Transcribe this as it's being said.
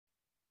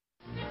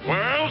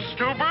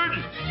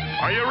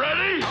Are you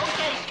ready?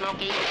 Okay,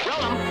 Smokey,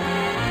 roll 'em.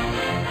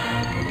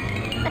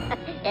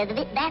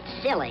 That's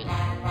silly.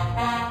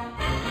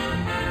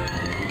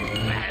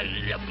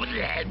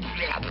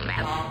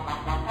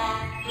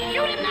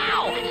 Shoot him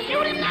now!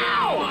 Shoot him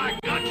now! I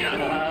gotcha.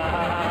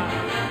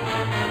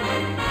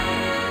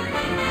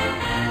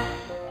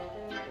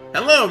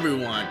 Hello,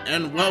 everyone,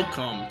 and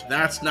welcome to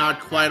That's Not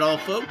Quite All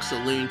Folks,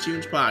 a Looney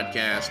Tunes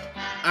podcast.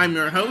 I'm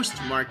your host,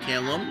 Marc,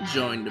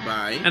 joined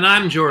by... And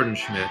I'm Jordan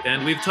Schmidt,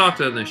 and we've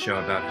talked on this show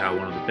about how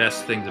one of the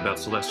best things about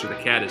Sylvester the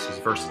Cat is his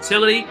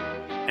versatility,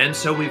 and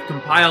so we've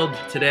compiled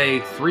today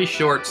 3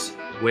 shorts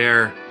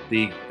where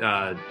the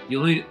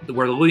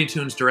Looney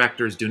Tunes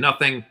directors do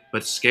nothing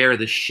but scare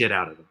the shit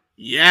out of them.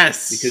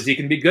 Yes! Because he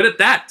can be good at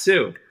that,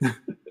 too.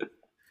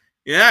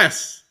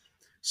 Yes!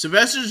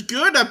 Sylvester's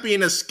good at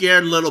being a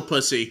scared little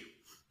pussy.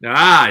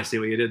 Ah, I see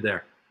what you did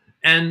there.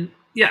 And,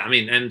 yeah, I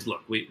mean, and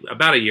look,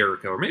 about a year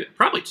ago, or maybe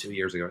probably 2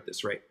 years ago at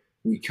this rate,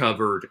 we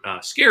covered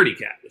Scaredy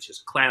Cat, which is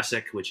a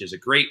classic, which is a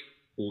great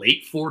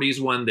late 40s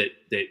one that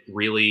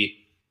really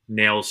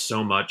nails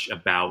so much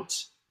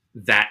about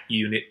that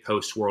unit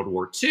post-World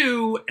War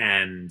II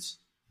and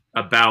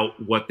about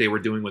what they were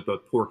doing with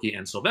both Porky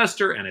and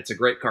Sylvester, and it's a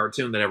great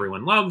cartoon that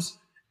everyone loves.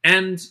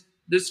 And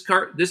this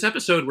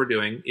episode we're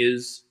doing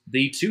is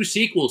the 2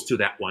 sequels to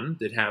that one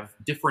that have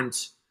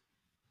different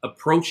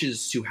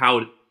approaches to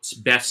how it's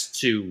best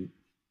to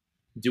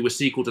do a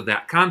sequel to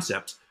that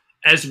concept,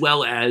 as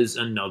well as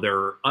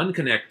another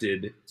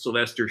unconnected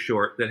Sylvester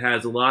short that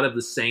has a lot of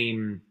the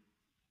same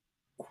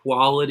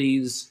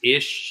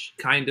qualities-ish,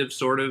 kind of,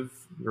 sort of,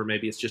 or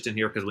maybe it's just in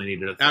here because we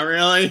needed it. Not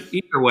really.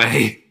 Either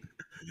way.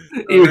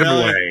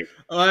 Way.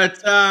 But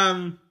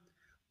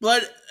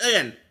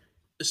again,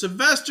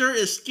 Sylvester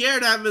is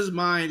scared out of his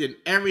mind in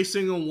every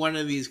single one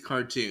of these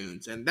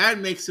cartoons, and that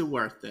makes it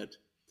worth it.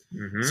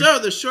 Mm-hmm. So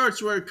the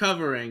shorts we're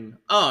covering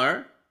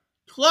are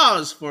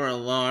Claws for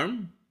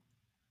Alarm,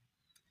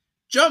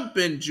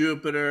 Jumpin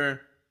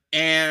Jupiter,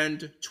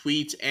 and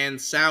Tweet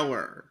and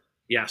Sour.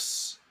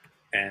 Yes.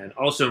 And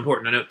also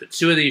important to note that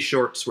 2 of these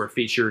shorts were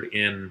featured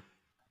in,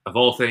 of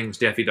all things,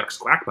 Daffy Duck's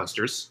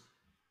Quackbusters,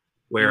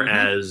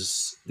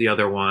 whereas the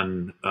other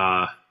one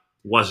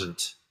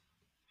wasn't.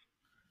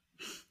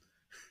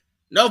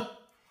 Nope.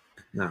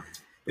 No.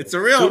 It's a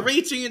real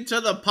reaching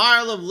into the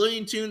pile of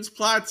Looney Tunes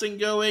plots and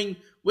going,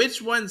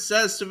 which one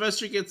says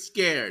Sylvester gets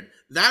scared?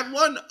 That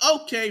one?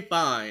 Okay,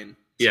 fine.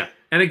 Yeah.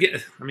 And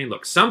again, I mean,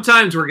 look,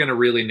 sometimes we're going to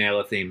really nail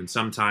a theme, and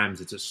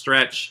sometimes it's a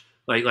stretch.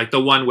 Like the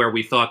one where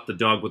we thought the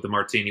dog with the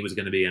martini was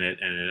going to be in it,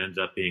 and it ended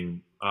up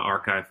being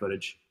archive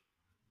footage.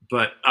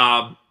 But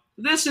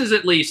this is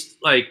at least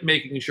like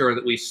making sure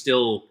that we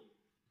still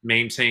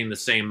maintain the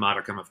same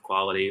modicum of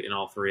quality in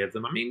all 3 of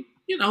them. I mean,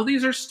 you know,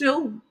 these are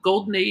still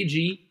golden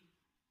agey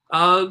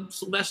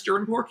Sylvester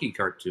and Porky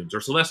cartoons,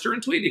 or Sylvester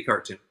and Tweety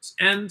cartoons.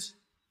 And,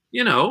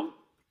 you know,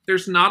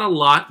 there's not a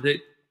lot that,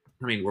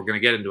 I mean, we're going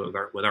to get into it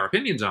with our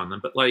opinions on them,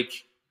 but,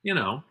 like, you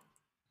know,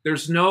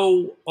 there's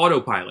no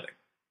autopiloting,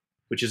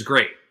 which is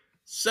great.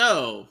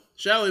 So,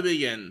 shall we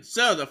begin?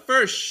 So, the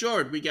first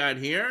short we got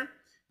here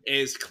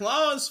is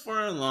Claws for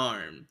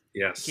Alarm.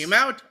 Yes. Came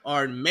out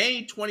on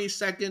May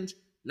 22nd,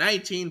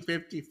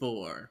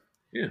 1954.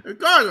 Yeah.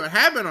 Regardless of what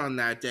happened on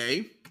that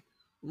day,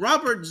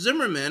 Robert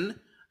Zimmerman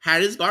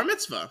had his bar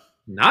mitzvah.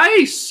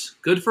 Nice!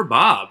 Good for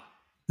Bob.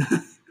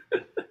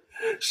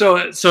 So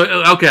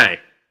okay.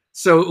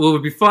 So what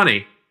would be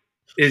funny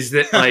is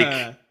that,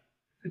 like,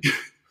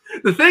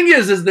 the thing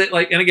is that,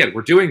 like, and again,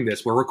 we're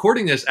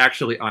recording this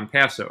actually on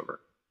Passover,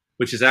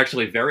 which is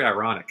actually very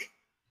ironic.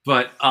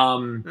 But,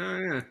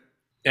 and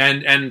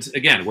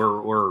again,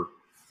 we're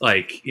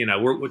like, you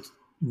know, we're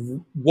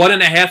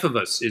 1.5 of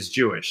us is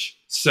Jewish.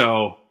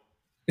 So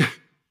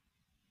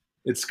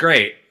it's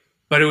great.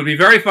 But it would be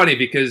very funny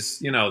because,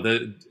 you know,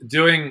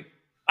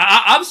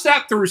 I've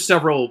sat through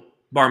several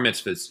bar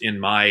mitzvahs in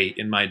my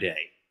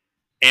day.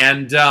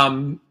 And,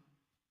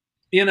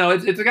 you know,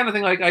 it's the kind of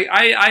thing, like,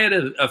 I had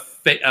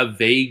a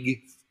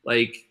vague,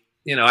 like,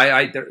 you know,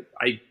 I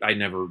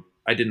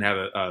didn't have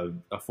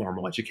a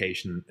formal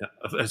education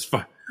as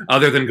far,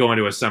 other than going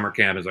to a summer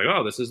camp. It's like,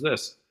 oh, this is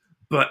this.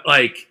 But,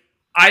 like,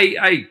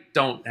 I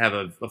don't have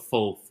a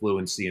full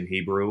fluency in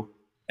Hebrew.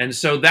 And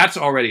so that's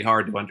already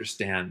hard to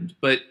understand.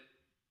 But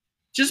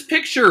just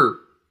picture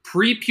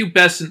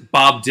prepubescent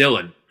Bob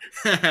Dylan.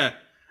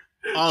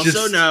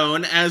 Also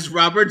known as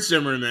Robert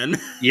Zimmerman.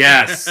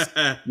 Yes.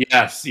 I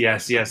was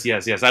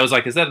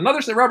like, is that another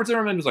Robert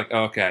Zimmerman? I was like,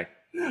 oh, okay.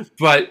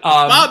 But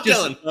Bob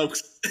Dylan,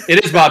 folks.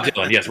 It is Bob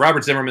Dylan, yes.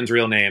 Robert Zimmerman's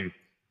real name.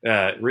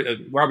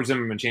 Robert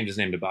Zimmerman changed his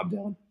name to Bob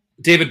Dylan.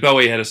 David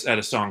Bowie had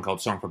a song called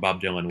Song for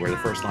Bob Dylan where the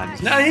first line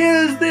is, now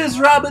here's this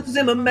Robert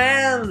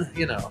Zimmerman.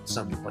 You know,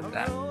 something like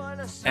that.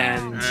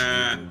 And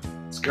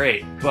it's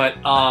great.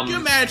 But can you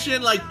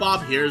imagine, like,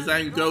 Bob hears that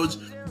and goes,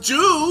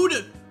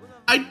 dude,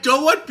 I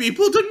don't want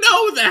people to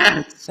know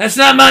that. That's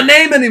not my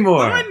name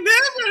anymore. Not my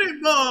name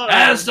anymore.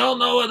 I just don't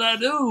know what I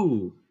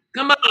do.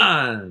 Come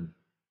on.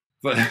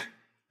 But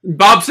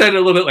Bob said it a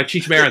little bit like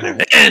Cheech Marin there.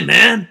 Hey,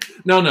 man.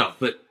 No.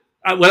 But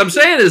what I'm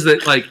saying is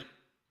that, like,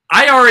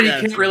 I already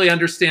can't really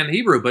understand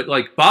Hebrew, but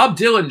like Bob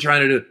Dylan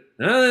trying to do,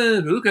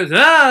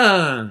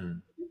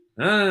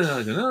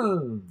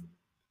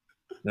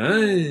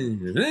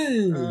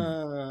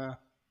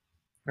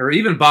 or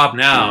even Bob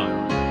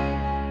now.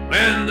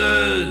 When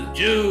the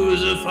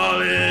Jews are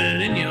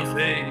falling in your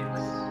face,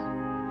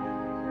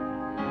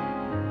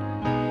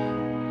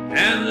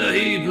 and the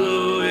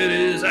Hebrew it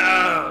is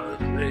out of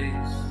place.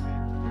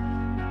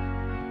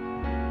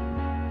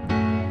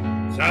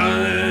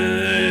 Silent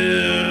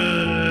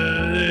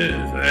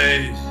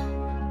face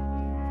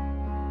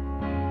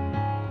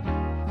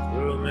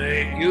will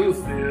make you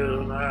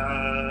feel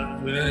my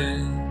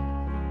pain.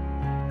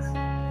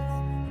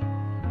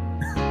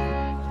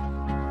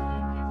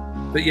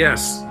 But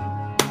yes.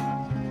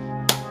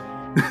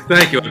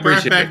 Thank you, I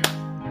appreciate it.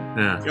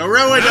 Yeah. You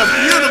ruined a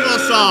beautiful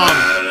song.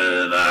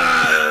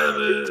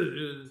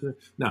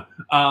 No.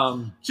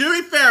 To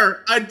be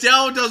fair,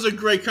 Adele does a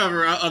great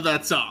cover of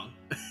that song.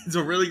 It's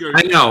a really good.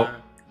 I know.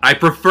 I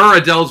prefer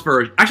Adele's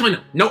version. Actually,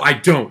 no, I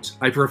don't.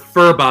 I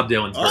prefer Bob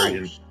Dylan's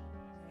version.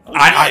 Okay,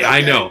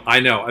 I know.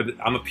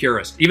 I'm a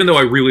purist. Even though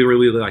I really,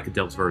 really like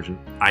Adele's version,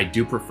 I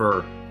do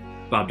prefer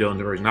Bob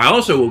Dylan's version. I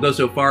also will go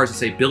so far as to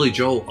say Billy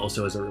Joel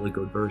also has a really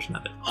good version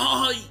of it.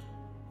 Oh.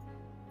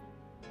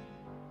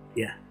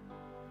 Yeah.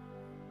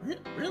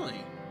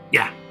 Really?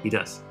 Yeah, he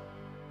does.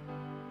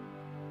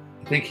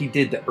 I think he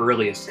did the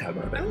earliest cover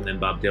of it, and then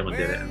Bob Dylan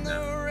did it, and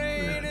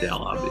then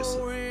Adele,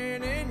 obviously.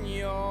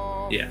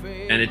 Yeah,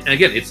 and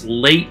again, it's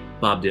late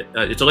Bob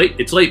Dylan.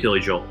 It's late Billy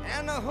Joel.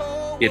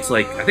 It's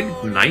like I think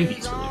it's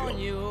 90s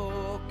Billy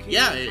Joel.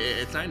 Yeah,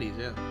 it's 90s.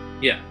 Yeah.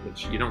 Yeah,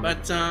 which you don't.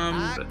 But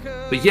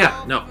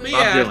yeah, no. But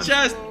Bob Dylan.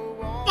 Just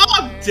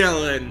Bob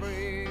Dylan.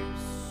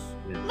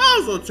 Yeah.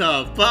 Mazel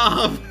tov,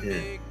 Bob.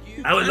 Yeah.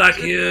 I would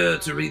like you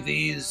to read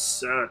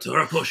these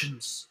Torah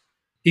portions.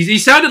 He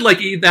sounded like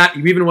that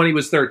even when he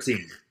was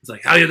 13. It's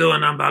like, how you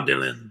doing? I'm Bob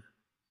Dylan.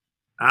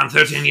 I'm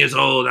 13 years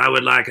old. I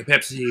would like a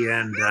Pepsi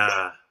and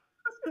a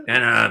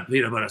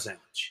peanut butter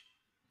sandwich.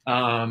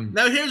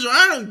 Now here's what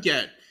I don't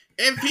get.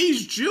 If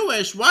he's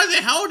Jewish, why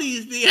the hell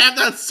does he have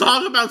that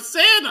song about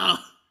Santa?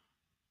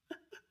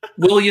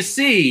 Well, you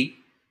see,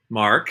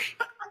 Mark,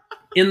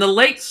 in the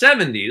late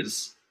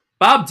 70s,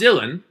 Bob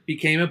Dylan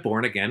became a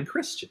born-again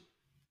Christian.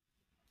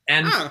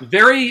 And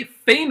very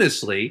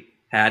famously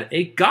had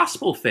a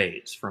gospel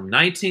phase from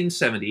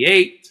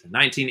 1978 to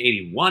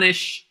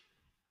 1981-ish.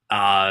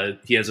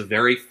 He has a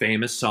very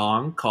famous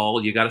song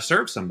called You Gotta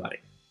Serve Somebody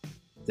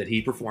that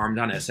he performed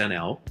on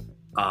SNL.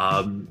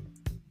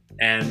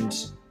 And,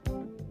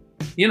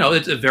 you know,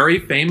 it's a very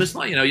famous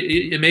line. You know,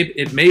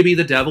 it may be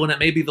the devil and it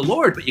may be the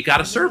Lord, but you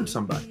gotta serve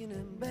somebody.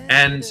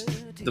 And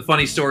the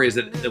funny story is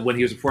that when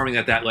he was performing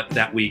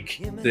that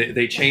week,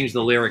 they changed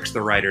the lyrics,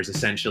 the writers,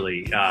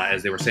 essentially,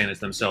 as they were saying it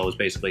themselves,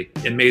 basically.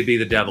 It may be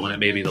the devil and it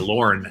may be the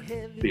Lord,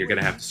 but you're going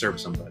to have to serve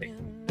somebody.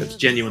 That's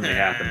genuinely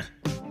happened.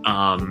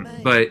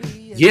 But,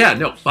 yeah,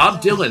 no,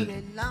 Bob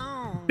Dylan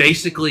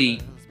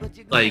basically,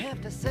 like,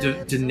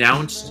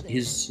 denounced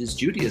his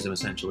Judaism,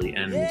 essentially,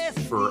 and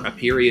for a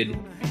period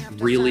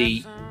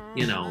really,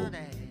 you know,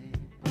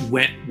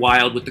 went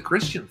wild with the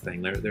Christian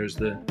thing. There's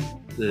the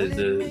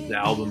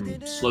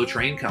album Slow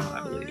Train Coming,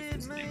 I believe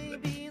is the name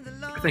of it.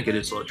 I think it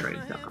is Slow Train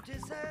Coming.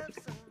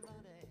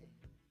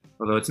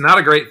 Although it's not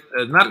that great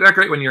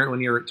when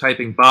you're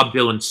typing Bob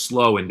Dylan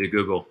slow into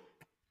Google.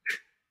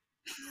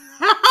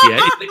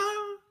 Yeah,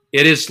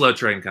 it is Slow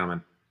Train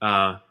Coming.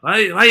 Why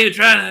are you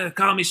trying to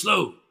call me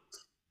slow?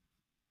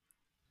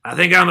 I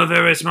think I'm a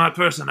very smart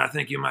person. I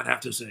think you might have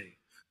to say.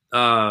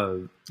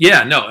 Slow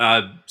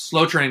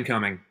Train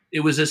Coming.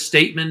 It was a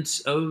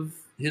statement of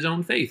his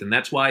own faith, and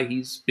that's why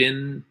he's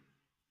been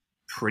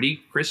pretty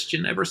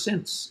Christian ever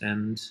since.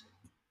 And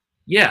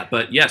yeah,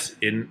 but yes,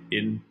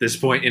 in this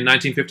point in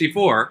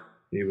 1954,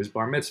 he was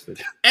bar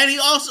mitzvahed. And he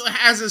also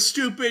has a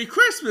stupid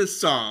Christmas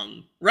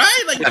song,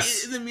 right? Like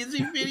yes. in the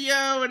music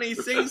video, and he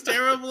sings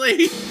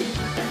terribly.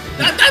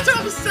 That's what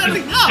I'm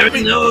setting up.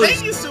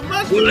 Thank you so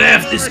much. We'll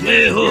laugh this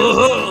way.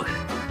 Ho, ho.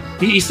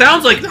 He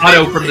sounds like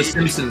Otto from The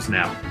Simpsons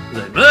now. He's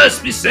like,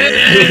 must be sad,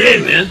 hey,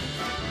 man.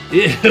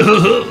 Yeah.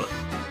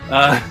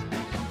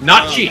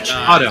 Not Cheech,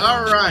 Otto.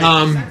 All right.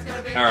 All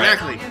right.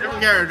 Exactly.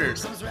 Different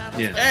characters.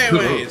 Yeah.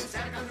 Anyways.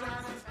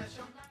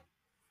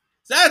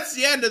 That's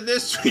the end of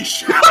this week's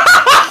show.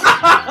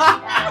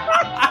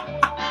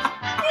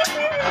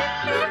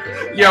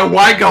 Yeah,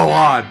 why go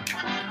on?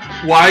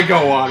 Why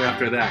go on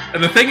after that?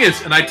 And the thing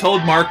is, and I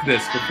told Mark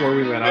this before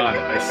we went on,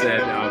 I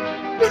said,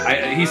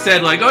 he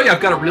said, like, oh yeah, I've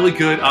got a really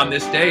good on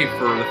this day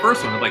for the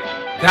first one. I'm like,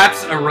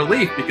 that's a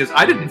relief because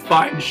I didn't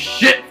find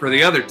shit for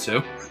the other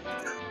two.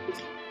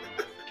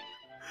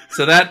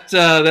 So that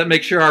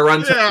makes sure our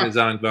runtime is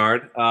on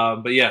guard.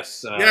 But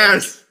yes.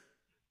 Yes.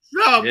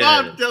 No,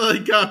 Bob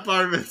Dylan got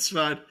bar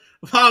mitzvah.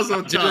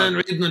 Mazel tov. Dylan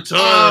reading the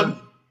Torah,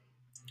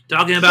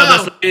 talking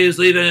about the slaves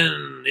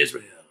leaving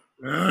Israel.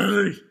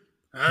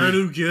 I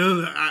don't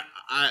kill.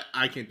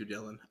 I can't do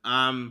Dylan.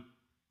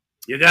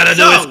 You gotta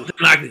do it something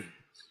like this.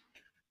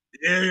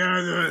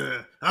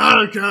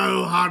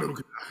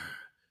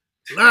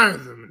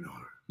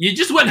 You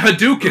just went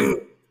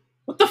Hadouken.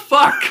 What the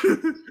fuck?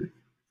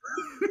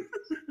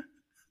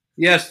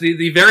 Yes,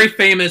 the very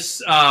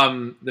famous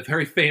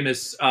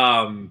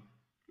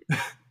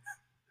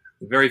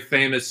very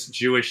famous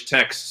Jewish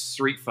text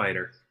Street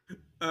Fighter.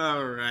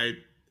 All right.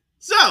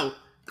 So,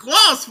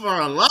 Cause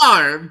for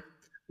Alarm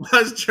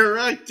was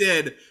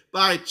directed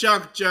by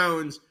Chuck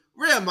Jones,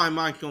 written by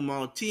Michael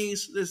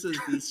Maltese. This is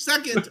the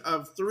second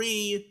of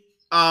 3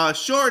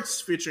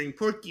 shorts featuring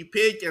Porky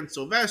Pig and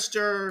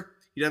Sylvester.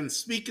 He doesn't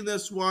speak in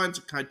this one. It's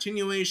a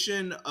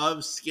continuation of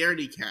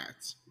Scaredy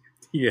Cat.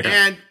 Yeah.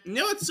 And you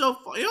know what's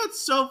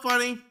so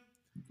funny?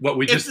 What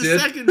we just did?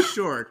 It's the second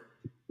short.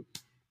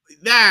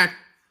 That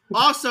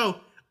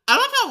also, I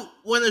love how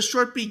when the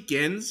short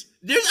begins,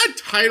 there's a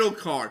title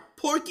card.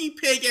 Porky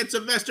Pig and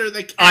Sylvester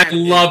the Cat. I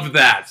love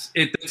that.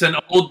 It's an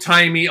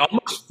old-timey,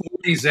 almost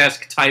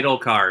 40s-esque title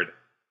card.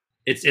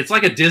 It's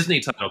like a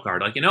Disney title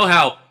card. Like, you know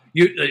how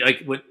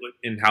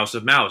in House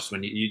of Mouse,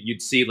 when you'd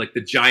see like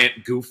the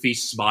giant goofy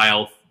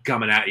smile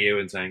coming at you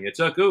and saying, it's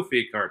a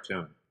Goofy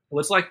cartoon. Well,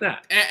 it's like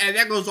that. And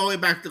that goes all the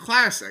way back to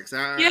classics.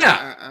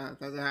 Yeah.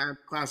 That's a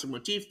classic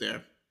motif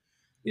there.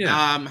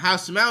 Yeah.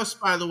 House of Mouse,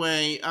 by the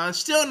way,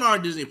 still not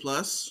on Disney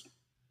Plus.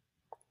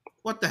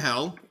 What the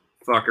hell?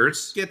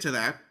 Fuckers. Get to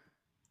that.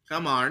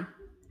 Come on.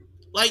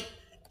 Like,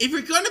 if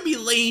you're gonna be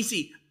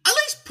lazy, at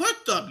least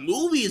put the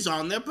movies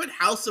on there. Put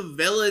House of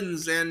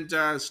Villains and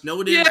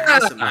Snowden and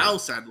House of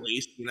Mouse, at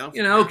least.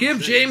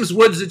 Give James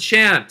Woods a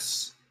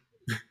chance.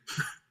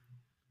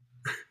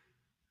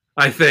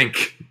 I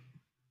think.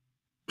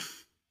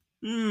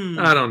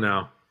 I don't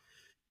know.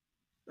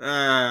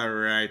 All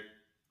right,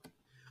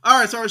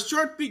 so our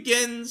short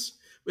begins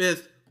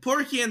with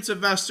Porky and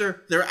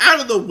Sylvester. They're out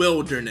of the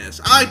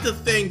wilderness. I like to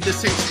think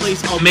this takes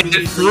place all made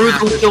it through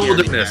the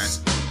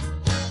wilderness.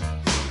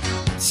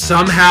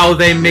 Somehow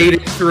they made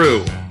it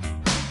through.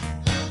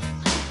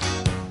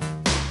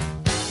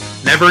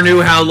 Never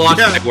knew how lost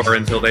they were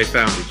until they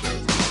found each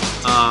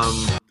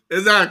other.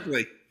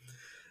 Exactly.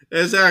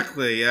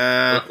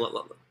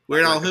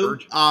 Weird Al Who?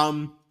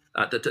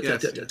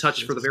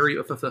 Touch for the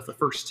very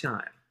first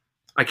time.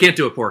 I can't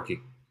do a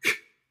Porky.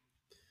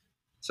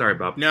 Sorry,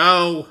 Bob.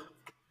 No.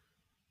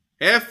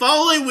 If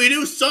only we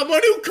knew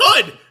someone who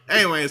could.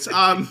 Anyways,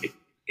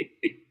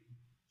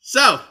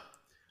 so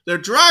they're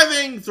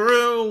driving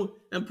through,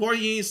 and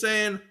Porky's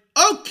saying,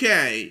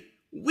 "Okay,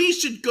 we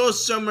should go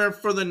somewhere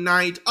for the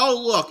night.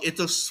 Oh, look, it's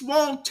a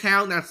small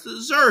town that's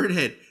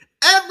deserted.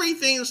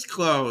 Everything's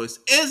closed.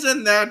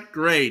 Isn't that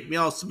great?"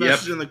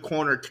 Sylvester's in the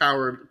corner,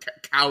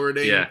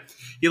 cowarding. Yeah.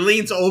 He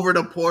leans over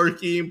to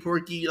Porky, and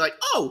Porky like,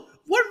 "Oh,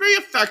 what a very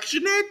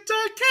affectionate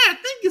cat.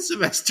 Thank you,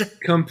 Sylvester."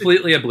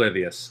 Completely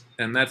oblivious,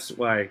 and that's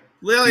why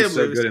he's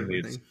so good in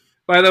these.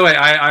 By the way,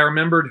 I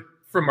remembered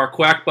from our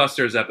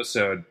Quackbusters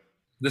episode,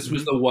 this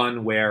was the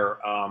one where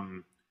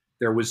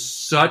there was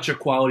such a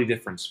quality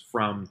difference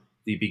from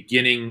the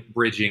beginning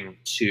bridging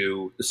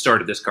to the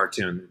start of this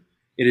cartoon.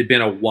 It had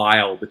been a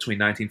while between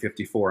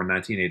 1954 and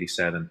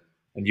 1987.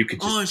 And you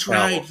could just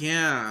tell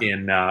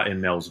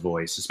in Mel's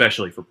voice,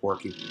 especially for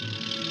Porky.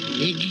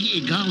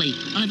 Golly,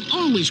 I've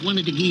always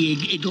wanted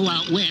to go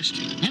out west.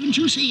 Haven't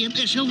you seen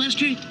it,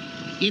 Sylvester?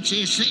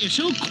 It's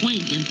so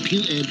quaint and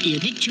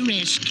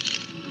picturesque.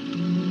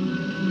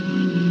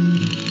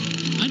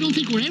 I don't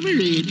think we're ever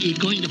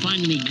going to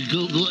find any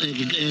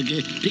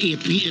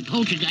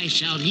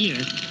poltergeists out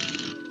here.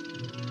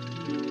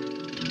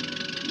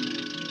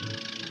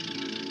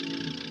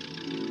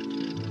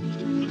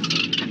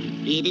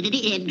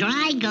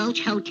 Dry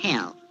Gulch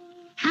Hotel.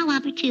 How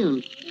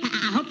opportune.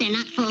 I hope they're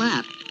not full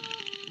up.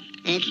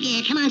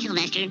 Come on,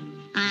 Sylvester.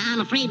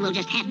 I'm afraid we'll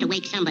just have to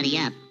wake somebody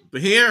up.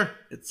 But here,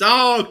 it's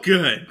all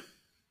good.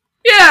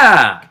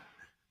 Yeah!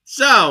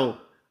 So,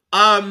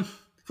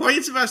 Porky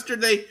and Sylvester,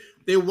 they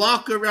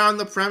walk around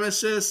the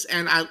premises,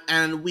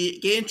 and we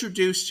get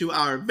introduced to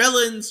our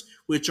villains,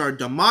 which are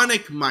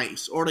demonic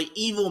mice, or the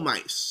evil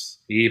mice.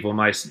 Evil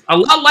mice. A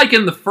lot like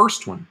in the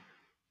first one.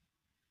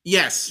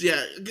 Yes,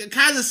 yeah,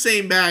 kind of the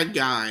same bad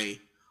guy.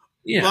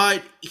 Yeah.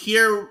 But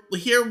here,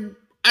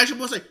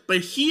 actually,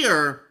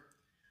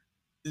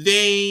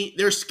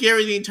 they're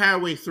scary the entire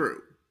way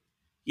through.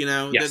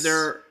 Yes.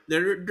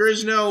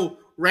 There's no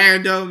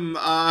random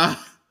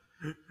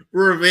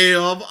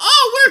reveal of,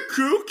 oh, we're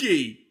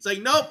kooky. It's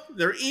like, nope,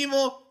 they're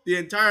evil the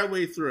entire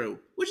way through,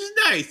 which is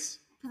nice.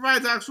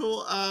 Provides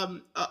actual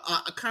a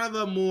kind of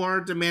a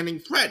more demanding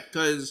threat,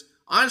 because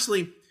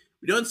honestly,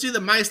 we don't see the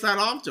mice that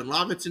often. A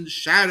lot of it's in the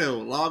shadow.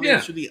 A lot of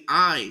it's through the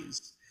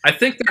eyes. I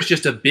think there's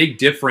just a big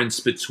difference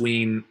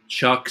between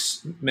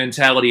Chuck's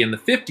mentality in the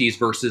 50s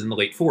versus in the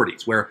late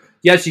 40s, where,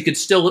 yes, you could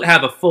still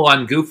have a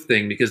full-on goof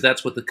thing because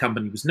that's what the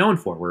company was known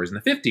for, whereas in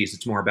the 50s,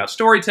 it's more about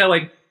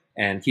storytelling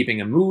and keeping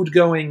a mood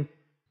going.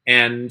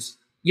 And,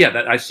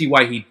 yeah, I see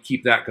why he'd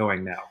keep that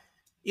going now.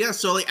 Yeah,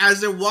 so as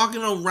they're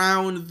walking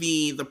around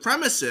the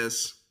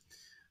premises,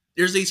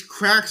 there's these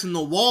cracks in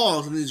the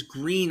walls, and these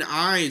green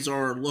eyes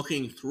are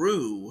looking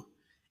through.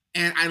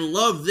 And I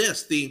love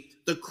this. The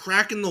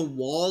crack in the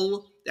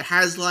wall that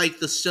has, like,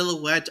 the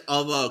silhouette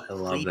of a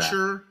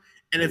creature.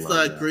 And if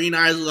the green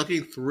eyes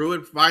looking through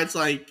it provides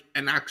like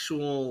an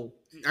actual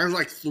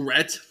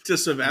threat to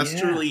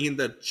Sylvester, leading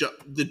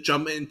the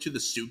jump into the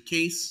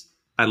suitcase.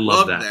 I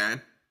love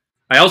that.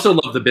 I also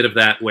love the bit of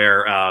that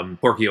where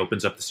Porky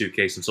opens up the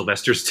suitcase and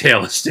Sylvester's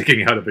tail is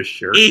sticking out of his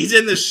shirt. He's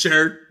in the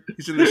shirt.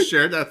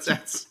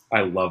 That's.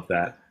 I love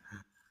that.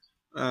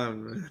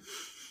 And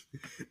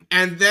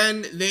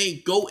then they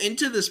go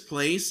into this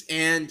place,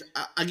 and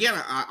again,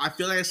 I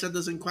feel like I said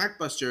this in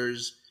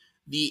Quackbusters.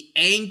 The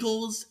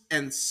angles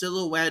and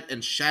silhouette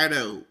and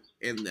shadow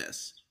in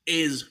this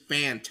is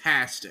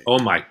fantastic. Oh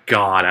my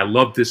god, I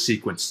love this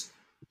sequence.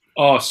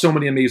 Oh, so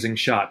many amazing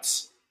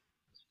shots.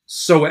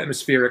 So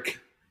atmospheric.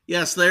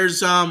 Yes,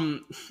 there's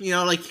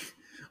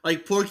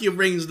like Porky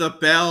rings the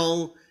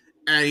bell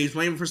and he's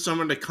waiting for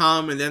someone to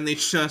come, and then they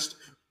just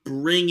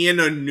bring in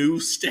a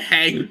noose to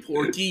hang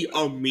Porky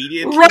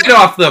immediately. Right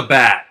off the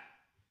bat.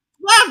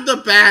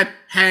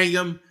 Hang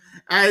him.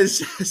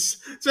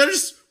 So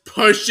just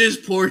pushes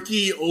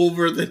Porky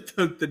over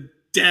the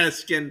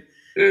desk and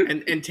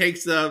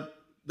takes the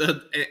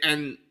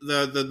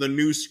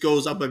noose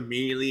goes up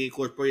immediately. Of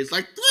course, Porky's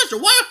like, Sylvester,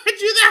 what did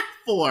you do that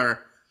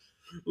for?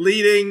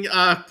 Leading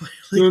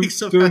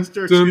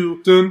Sylvester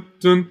to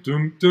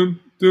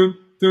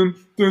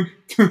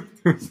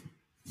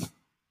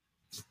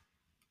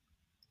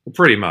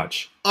pretty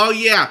much. Oh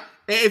yeah.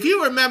 If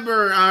you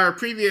remember our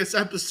previous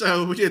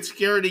episode, we did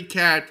Scaredy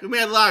Cat. We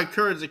made a lot of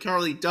Courage the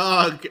Cowardly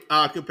Dog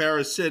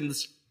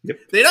comparisons. Yep.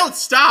 They don't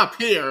stop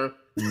here.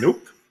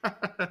 Nope.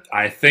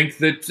 I think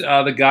that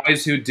the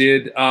guys who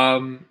did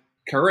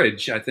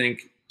Courage, I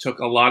think, took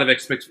a lot of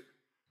expectations.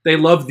 They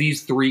love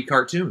these three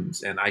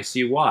cartoons, and I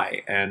see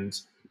why.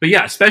 But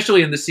yeah,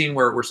 especially in the scene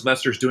where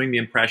Sylvester's doing the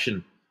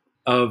impression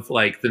of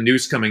like the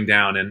noose coming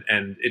down,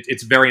 and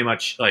it's very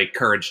much like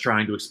Courage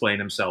trying to explain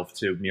himself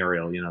to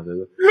Muriel, you know,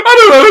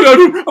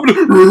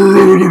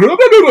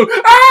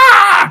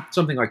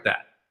 something like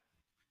that.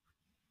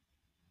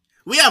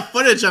 We have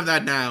footage of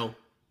that now.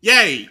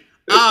 Yay!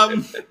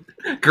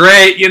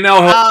 Great, you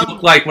know how I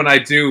look like when I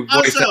do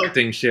voice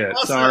acting shit.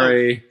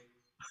 Sorry.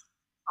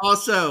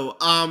 Also,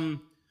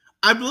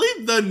 I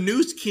believe the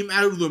noose came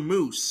out of the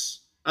moose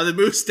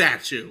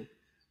statue.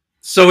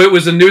 So it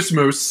was a noose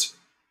moose.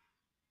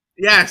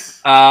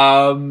 Yes.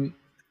 Whose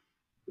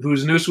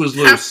noose was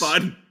loose. Have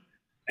fun.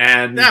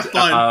 And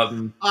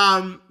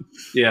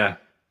yeah.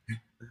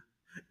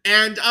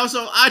 And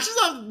also, I just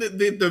love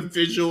the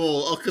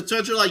visual.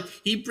 Because like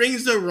he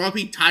brings the rope,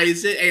 he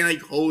ties it, and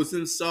like holds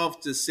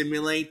himself to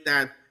simulate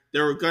that they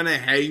were gonna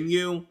hang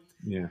you.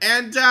 Yeah.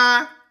 And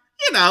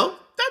you know,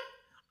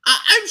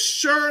 I'm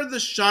sure the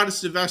shot of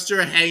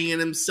Sylvester hanging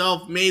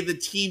himself made the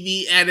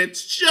TV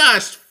edits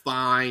just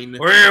fine. We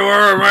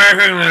were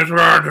making this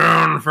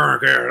cartoon for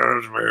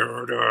kids. We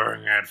were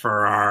doing it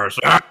for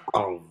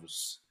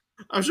ourselves.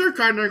 I'm sure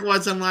Cartner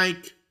wasn't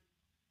like,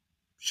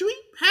 should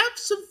we have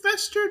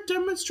Sylvester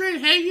demonstrate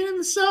hanging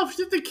himself?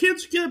 Did the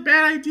kids get a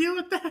bad idea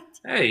with that?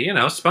 Hey, you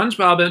know,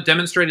 SpongeBob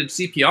demonstrated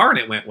CPR and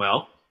it went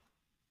well.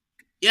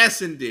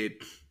 Yes, indeed.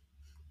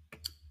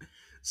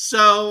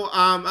 So,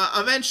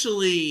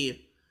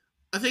 eventually,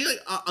 I think like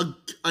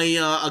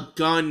a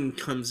gun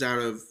comes out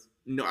of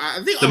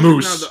I think the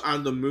moose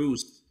on the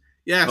moose.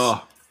 Yes.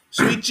 Oh.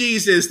 Sweet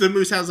Jesus, the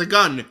moose has a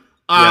gun.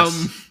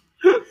 Yes.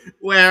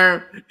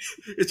 Where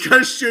it's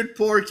gonna shoot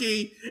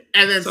Porky,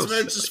 and then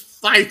Sylvester just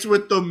fights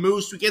with the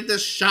moose. We get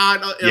this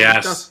shot of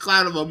a dust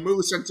cloud of a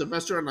moose and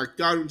Sylvester on a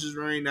gun, which is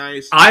very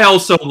nice. I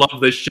also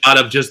love the shot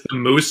of just the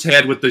moose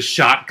head with the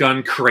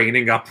shotgun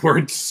craning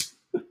upwards,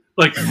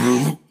 like.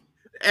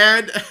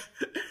 And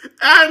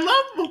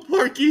I love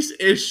Porky's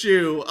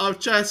issue of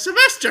just,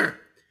 Sylvester,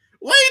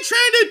 what are you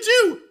trying to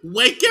do?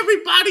 Wake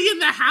everybody in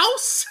the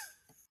house?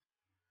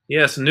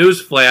 Yes,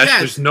 newsflash,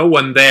 there's no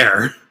one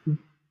there.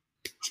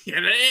 Yeah,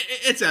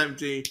 it's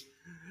empty.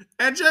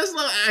 And just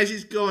as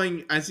he's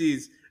pulling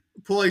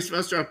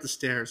Sylvester up the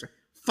stairs,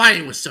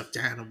 fighting with stuffed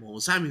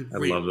animals. I mean,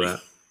 really. I love that.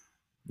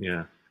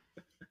 Yeah.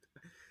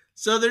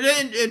 So they're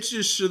then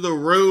introduced to the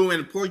room,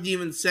 and Porky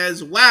even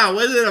says, wow,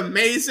 isn't it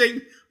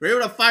amazing? We're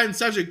able to find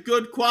such a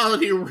good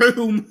quality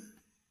room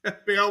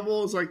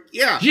available. It's like,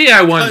 yeah. Gee,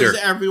 I wonder.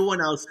 Because everyone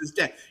else is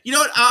dead. You know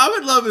what? I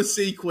would love a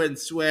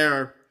sequence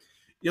where,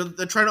 you know,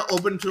 they're trying to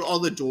open through all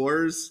the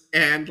doors,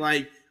 and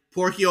like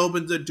Porky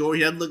opens the door.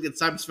 He doesn't look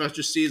inside.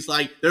 Sylvester sees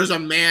like there's a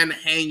man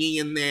hanging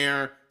in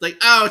there. Like,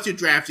 oh, it's too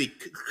drafty.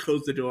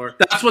 Close the door.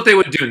 That's what they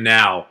would do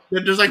now.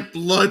 There's like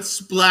blood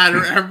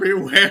splatter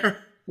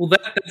everywhere. Well,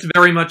 that's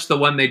very much the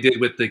one they did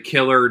with the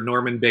killer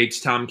Norman Bates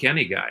Tom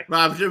Kenny guy.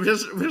 Well,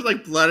 there's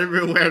like blood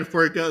everywhere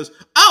before it goes,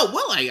 oh,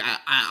 well,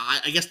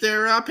 I guess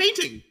they're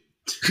painting.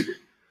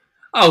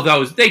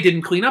 Oh, they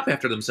didn't clean up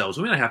after themselves.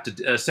 We're going to have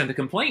to send a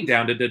complaint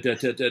down to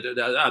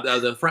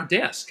the front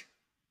desk.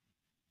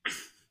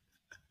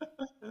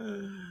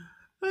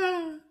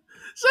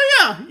 So,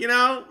 yeah, you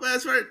know,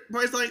 that's where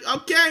Porky's like,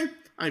 okay,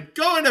 I'm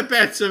going to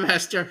bed,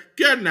 Sylvester.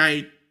 Good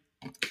night.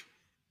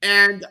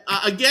 And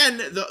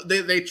again,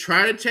 they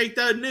try to take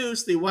that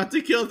noose. They want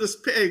to kill this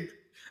pig.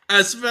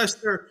 As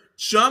Sylvester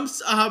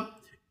jumps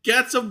up,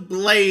 gets a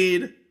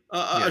blade,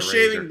 a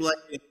shaving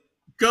blade,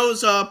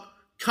 goes up,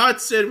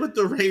 cuts it with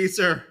the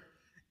razor,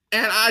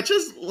 and I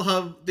just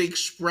love the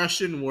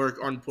expression work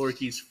on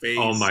Porky's face.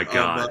 Oh my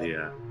god,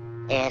 yeah.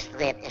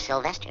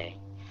 Sylvester,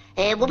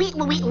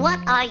 what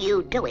are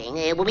you doing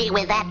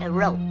with that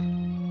rope?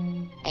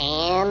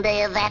 And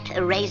that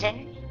razor?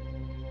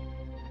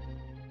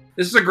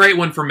 This is a great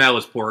one for Mel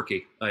as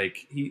Porky.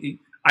 Like,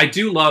 I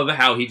do love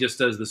how he just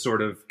does the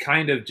sort of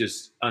kind of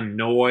just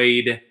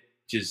annoyed,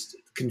 just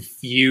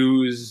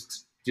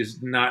confused,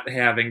 just not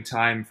having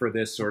time for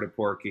this sort of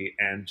Porky,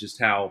 and just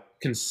how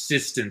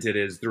consistent it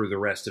is through the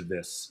rest of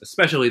this,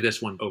 especially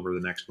this one over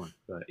the next one.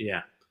 But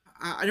yeah.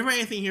 I don't have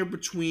anything here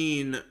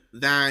between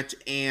that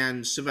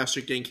and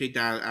Sylvester getting kicked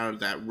out of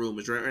that room.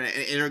 Is there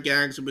inner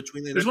gags in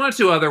between? There's one or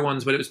two other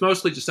ones, but it was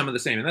mostly just some of the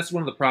same. And that's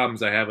one of the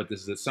problems I have with this,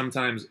 is that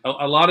sometimes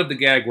a lot of the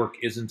gag work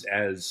isn't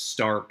as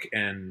stark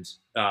and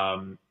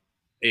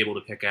able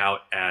to pick out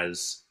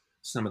as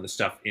some of the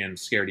stuff in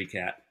Scaredy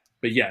Cat.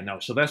 But yeah, no,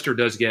 Sylvester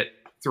does get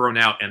thrown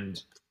out,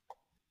 and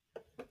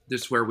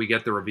this is where we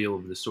get the reveal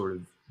of this sort of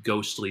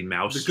ghostly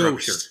mouse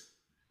structure. Ghost.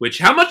 Which,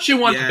 how much you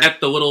want to bet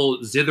the little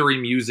zithery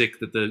music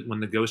that when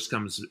the ghost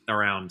comes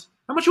around,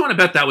 how much you want to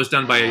bet that was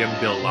done by a young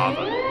Bill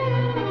Lava?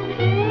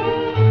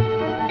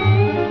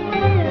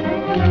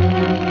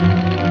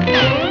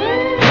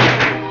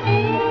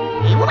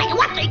 Wait,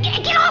 what?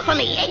 Get off of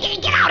me!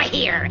 Get out of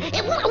here!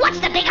 What's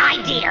the big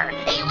idea?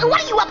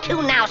 What are you up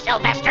to now,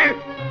 Sylvester?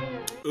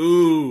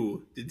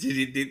 Ooh, did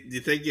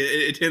you think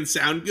it didn't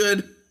sound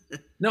good?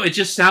 No, it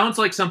just sounds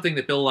like something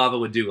that Bill Lava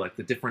would do, like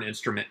the different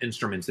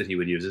instruments that he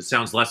would use. It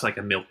sounds less like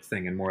a milk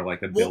thing and more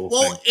like a Bill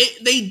thing.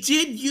 They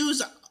did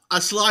use a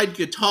slide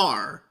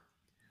guitar,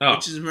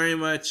 which is very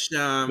much...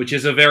 which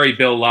is a very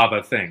Bill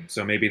Lava thing,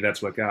 so maybe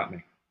that's what got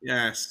me.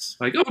 Yes.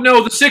 Like, oh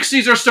no, the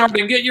 60s are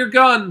starting, get your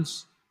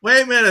guns!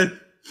 Wait a minute.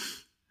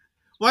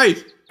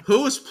 Wait,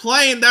 who's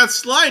playing that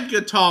slide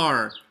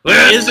guitar?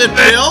 Is it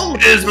Bill?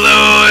 Is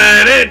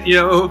blowing in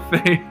your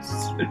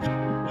face.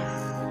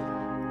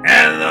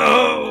 And the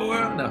whole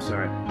world... No,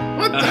 sorry.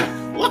 What the...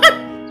 What?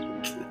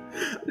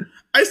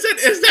 I said,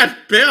 is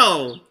that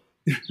Bill?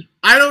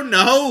 I don't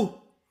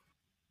know.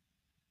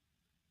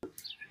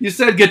 You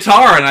said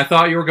guitar, and I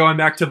thought you were going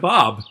back to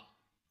Bob.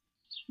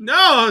 No,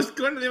 I was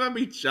going to They Might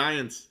Be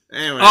Giants.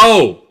 Anyway.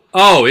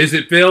 Oh, is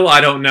it Bill?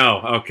 I don't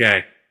know.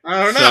 Okay.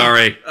 I don't know.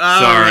 Sorry.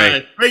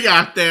 Right. We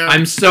got there.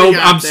 I'm so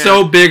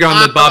big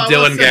on the Bob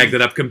Dylan gag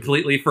that I've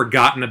completely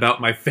forgotten about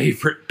my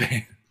favorite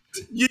band.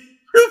 You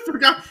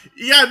forgot.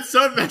 Yeah,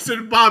 so invested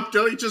in Bob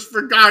Dylan, you just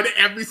forgot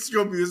every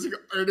single music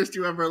artist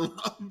you ever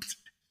loved.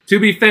 To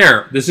be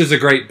fair, this is a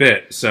great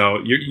bit, so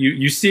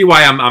you see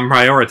why I'm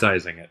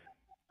prioritizing it.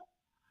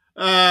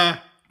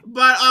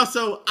 But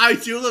also, I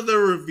do love the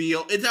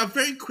reveal. It's a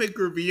very quick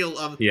reveal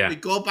of they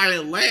go by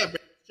a lamp.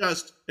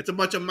 It's a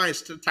bunch of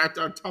mice tacked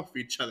on top of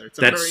each other.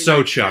 That's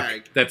so Chuck.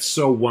 Gag. That's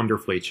so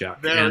wonderfully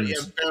Chuck. Very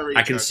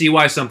I can see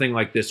why something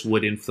like this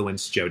would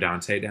influence Joe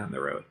Dante down the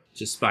road,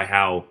 just by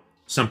how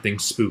something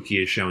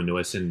spooky is shown to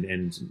us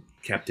and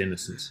kept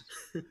innocent.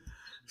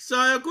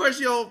 So of course,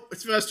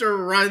 Sylvester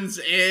runs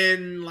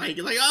in like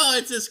oh,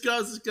 it's this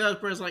ghost.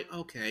 Person's like,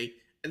 okay,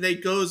 and they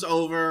goes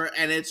over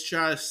and it's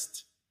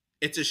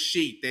a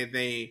sheet.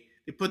 They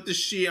put the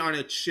sheet on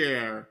a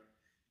chair.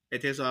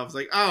 It takes off. It's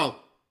like,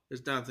 oh,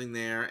 there's nothing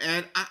there.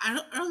 And I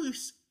don't know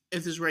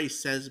if this Ray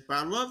says, but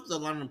I love the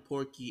line on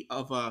Porky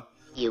of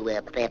you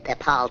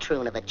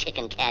poltroon of a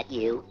chicken cat,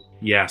 you.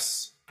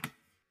 Yes,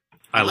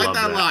 I like love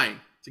that line.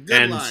 It's a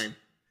good line.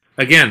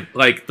 Again,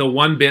 like the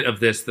one bit of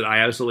this that I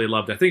absolutely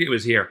loved, I think it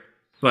was here,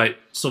 but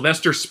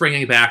Sylvester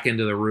springing back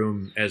into the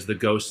room as the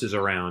ghost is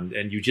around,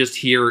 and you just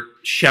hear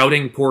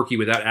shouting Porky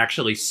without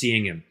actually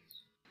seeing him.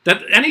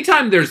 That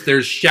anytime there's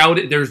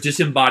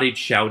disembodied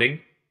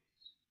shouting,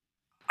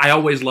 I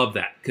always love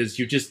that, because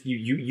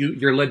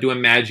you're led to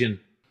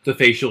imagine the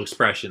facial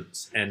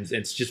expressions, and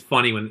it's just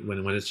funny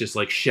when it's just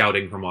like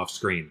shouting from off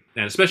screen,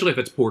 and especially if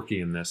it's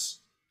Porky in this.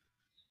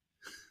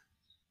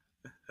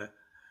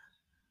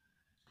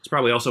 It's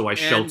probably also why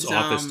Schultz's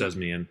office does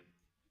me in.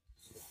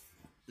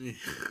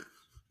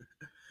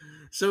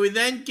 So we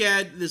then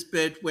get this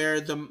bit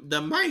where the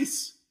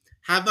mice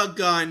have a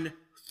gun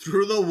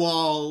through the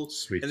wall,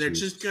 and they're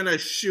just gonna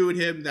shoot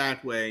him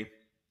that way.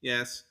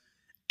 Yes,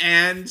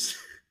 and so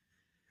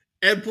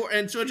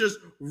just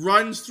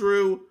runs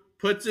through,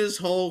 puts his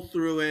hole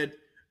through it.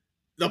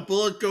 The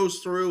bullet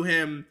goes through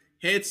him,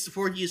 hits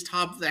Porky's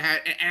top of the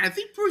head, and I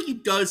think Porky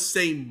does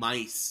say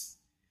mice.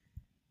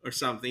 Or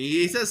something.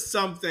 He says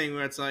something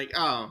where it's like,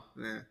 oh,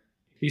 eh.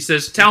 He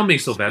says, tell me,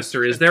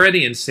 Sylvester, is there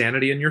any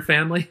insanity in your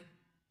family?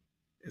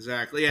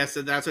 Exactly. Yeah,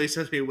 so that's what he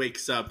says when he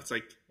wakes up. It's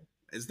like,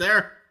 is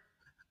there?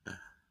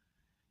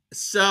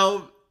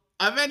 So,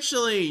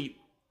 eventually,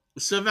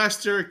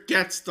 Sylvester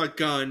gets the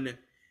gun.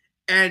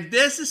 And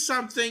this is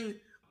something,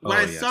 when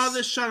I saw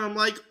this shot, I'm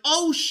like,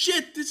 oh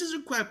shit, this is a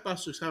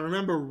Quackbusters. I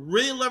remember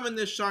really loving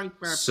this shot in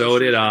Quackbusters. So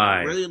did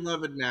I. Really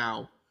love it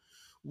now.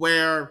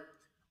 Where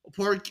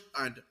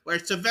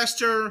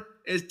Sylvester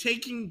is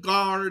taking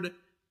guard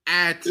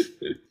at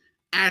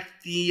at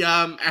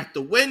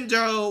the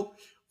window.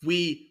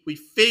 We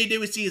fade in.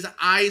 We see his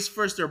eyes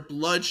first. They're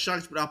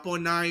bloodshot, but up all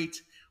night.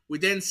 We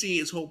then see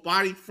his whole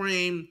body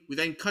frame. We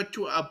then cut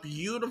to a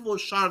beautiful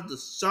shot of the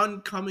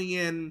sun coming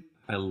in.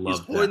 I love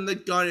He's holding the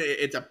gun.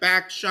 It's a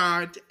back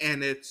shot,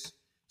 and it's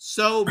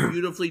so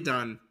beautifully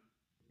done.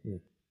 Yeah.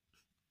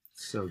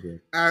 So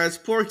good. As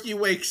Porky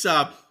wakes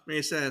up,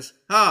 he says,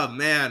 "Oh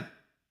man,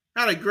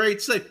 had a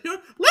great sleep.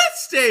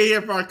 Let's stay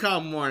here for a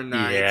couple more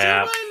nights.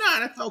 Yeah. Why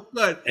not? I felt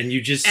good." And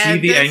you just see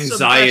the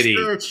anxiety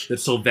that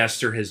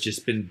Sylvester has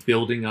just been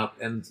building up,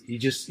 and he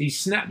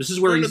snaps. This is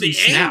where he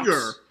snaps.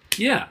 Anger.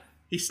 Yeah.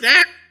 He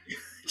snapped.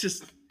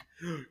 Just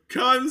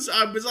comes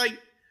up. It's like,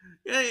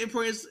 yeah,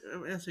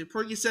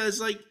 Porky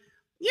says, like,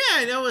 "Yeah,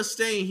 I know we're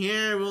staying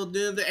here. We'll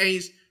do the."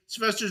 And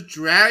Sylvester's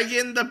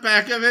dragging the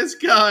back of his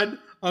gun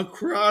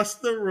across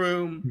the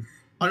room,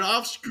 an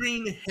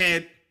off-screen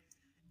hit,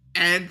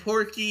 and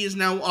Porky is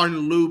now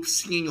on loop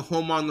singing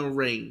 "Home on the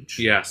Range."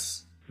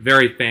 Yes.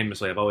 Very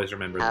famously, I've always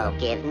remembered that. Oh,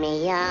 give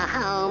me a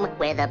home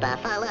where the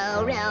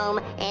buffalo roam,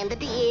 and the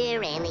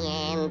deer and the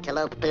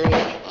antelope,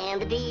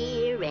 and the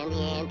deer and the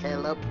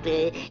antelope,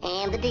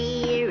 and the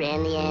deer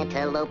and the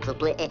antelope,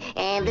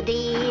 and the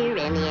deer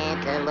and the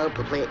antelope,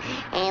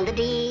 and the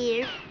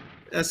deer.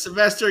 As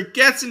Sylvester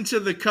gets into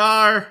the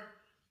car,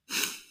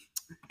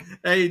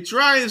 and he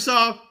drives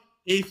off,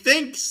 he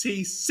thinks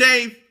he's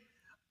safe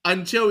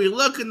until we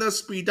look in the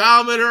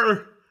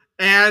speedometer,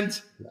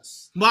 and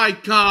my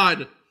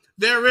God,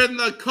 they're in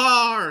the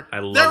car.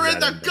 They're in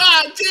the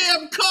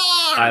goddamn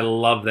car. I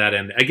love that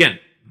ending. Again,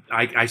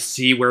 I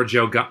see where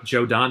Joe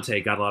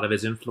Dante got a lot of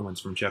his influence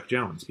from Chuck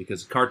Jones,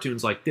 because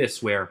cartoons like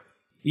this, where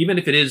even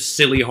if it is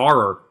silly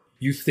horror,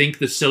 you think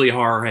the silly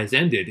horror has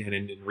ended, and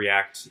in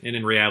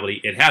reality,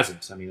 it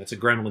hasn't. I mean, it's a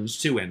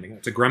Gremlins 2 ending.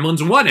 It's a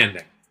Gremlins 1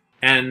 ending.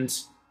 And,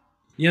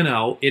 you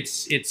know,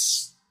 it's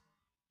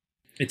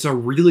a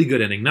really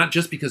good ending, not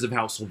just because of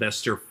how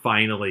Sylvester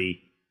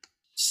finally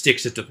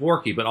sticks it to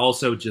Porky, but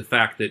also the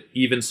fact that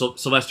even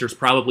Sylvester's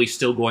probably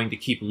still going to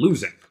keep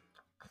losing.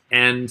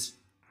 And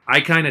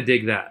I kind of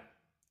dig that.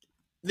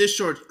 This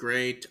short's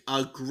great.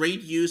 A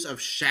great use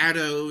of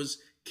shadows,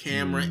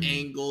 camera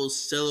angles,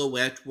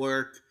 silhouette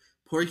work.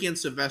 Porky and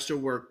Sylvester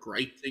work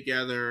great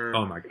together.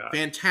 Oh my God.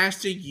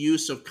 Fantastic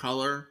use of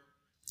color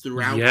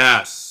throughout.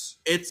 Yes.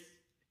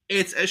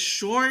 It's a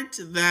short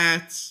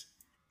that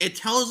it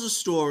tells a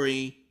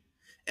story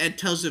and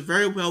tells it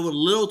very well with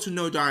little to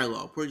no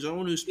dialogue. For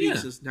someone who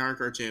speaks this entire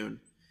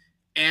cartoon.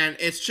 And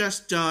it's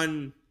just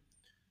done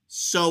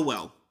so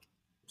well.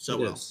 So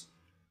well.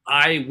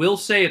 I will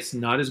say it's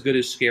not as good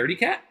as Scaredy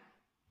Cat,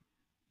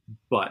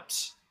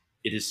 but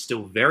it is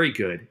still very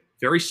good.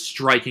 Very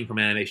striking from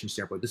an animation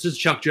standpoint. This is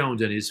Chuck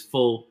Jones in his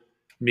full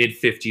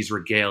mid-50s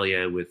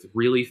regalia, with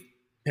really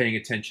paying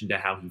attention to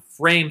how he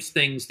frames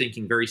things,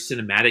 thinking very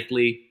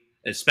cinematically,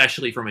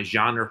 especially from a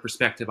genre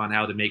perspective on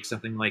how to make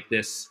something like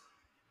this.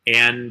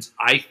 And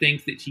I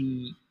think that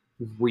he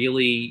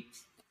really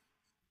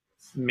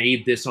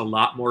made this a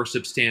lot more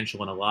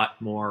substantial and a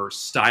lot more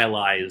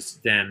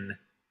stylized than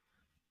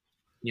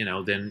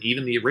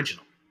even the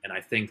original. And I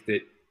think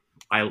that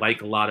I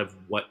like a lot of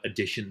what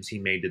additions he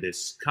made to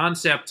this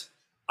concept.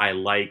 I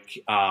like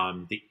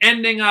the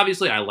ending,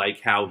 obviously. I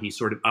like how he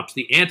sort of ups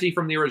the ante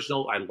from the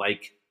original. I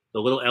like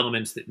the little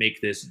elements that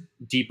make this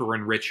deeper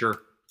and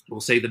richer.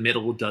 We'll say the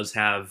middle does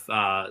have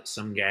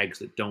some gags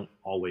that don't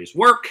always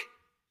work.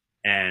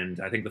 And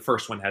I think the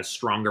first one has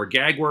stronger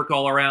gag work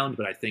all around,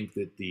 but I think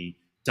that the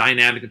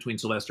dynamic between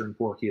Sylvester and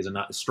Porky is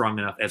not strong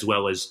enough, as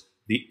well as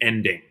the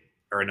ending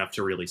are enough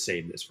to really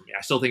save this for me.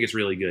 I still think it's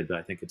really good, but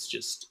I think it's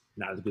just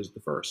not as good as the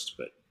first,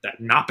 but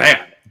not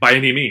bad by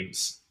any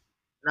means.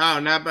 No,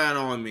 not by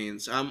all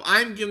means.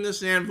 I'm giving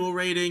this an anvil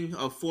rating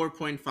of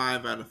 4.5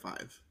 out of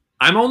 5.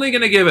 I'm only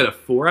going to give it a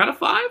 4 out of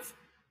 5,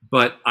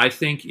 but I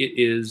think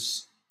it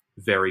is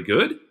very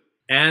good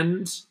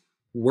and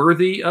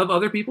worthy of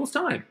other people's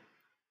time.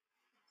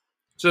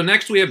 So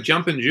next we have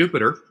Jumpin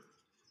Jupiter,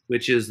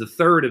 which is the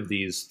third of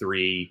these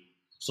 3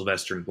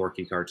 Sylvester and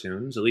Porky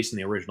cartoons, at least in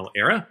the original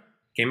era.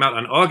 Came out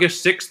on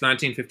August 6th,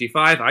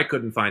 1955. I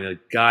couldn't find a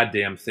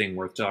goddamn thing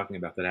worth talking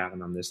about that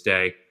happened on this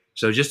day.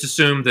 So just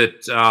assume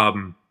that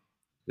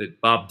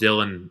that Bob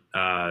Dylan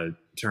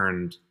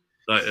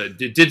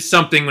did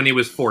something when he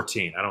was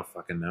 14. I don't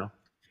fucking know.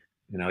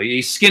 You know,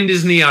 he skinned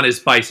his knee on his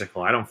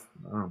bicycle. I don't.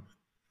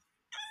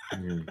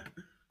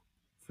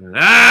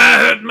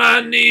 I hurt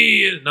my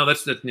knee. No,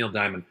 that's Neil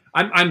Diamond.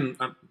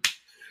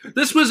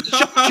 This was a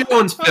Chuck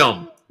Jones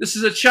film. This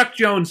is a Chuck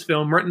Jones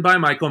film written by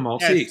Michael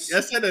Maltese.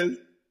 Yes, it is.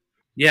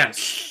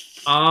 Yes.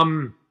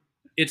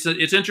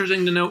 It's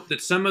interesting to note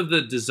that some of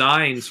the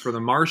designs for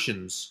the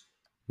Martians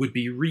would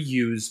be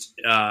reused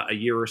a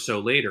year or so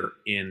later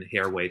in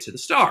Hairway to the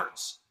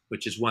Stars,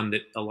 which is one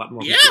that a lot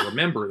more people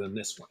remember than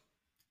this one.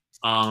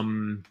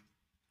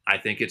 I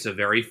think it's a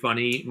very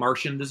funny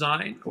Martian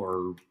design,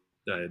 or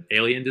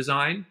alien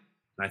design.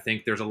 I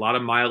think there's a lot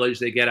of mileage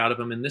they get out of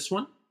them in this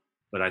one,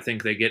 but I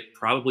think they get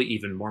probably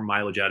even more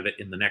mileage out of it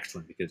in the next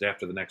one, because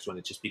after the next one,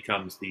 it just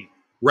becomes the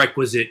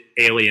requisite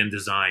alien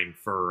design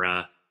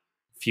for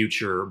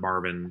future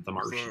Marvin the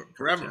Martian.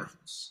 Forever.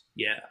 Cartoons.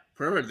 Yeah.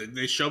 Forever.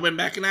 They show him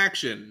back in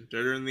action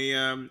during the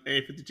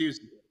A52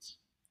 sequence.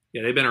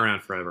 Yeah, they've been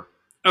around forever.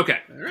 Okay.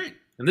 All right.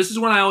 And this is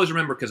one I always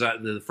remember because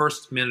the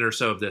first minute or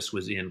so of this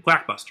was in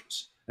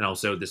Quackbusters. And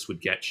also this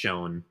would get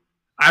shown.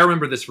 I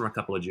remember this from a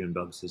couple of June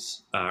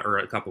Bugs, or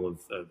a couple of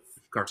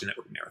Cartoon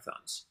Network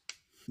marathons.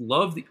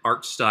 Love the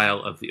art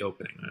style of the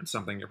opening. And it's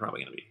something you're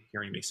probably going to be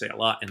hearing me say a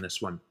lot in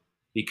this one.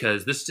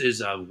 Because this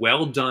is a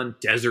well-done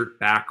desert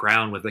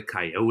background with a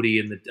coyote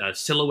and the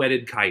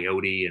silhouetted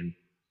coyote and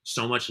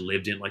so much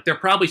lived in. Like, they're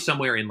probably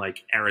somewhere in,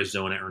 like,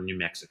 Arizona or New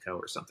Mexico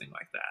or something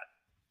like that.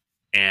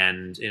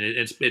 And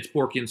it's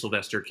Porky and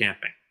Sylvester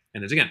camping.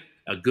 And it's, again,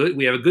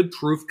 we have a good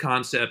proof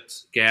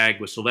concept gag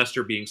with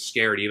Sylvester being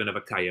scared even of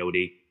a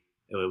coyote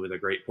with a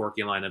great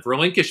Porky line of,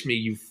 "Relinquish me,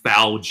 you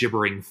foul,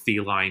 gibbering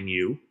feline,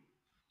 you."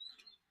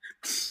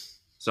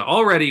 So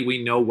already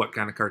we know what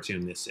kind of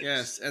cartoon this is.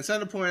 Yes, and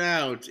something to point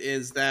out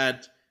is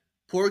that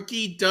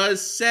Porky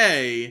does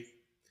say,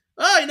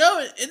 "Oh, you know,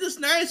 it is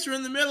nice. We're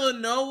in the middle of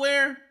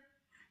nowhere."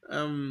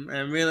 And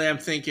really, I'm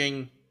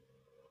thinking,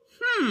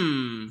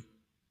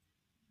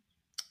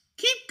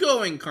 keep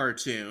going,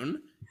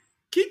 cartoon.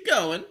 Keep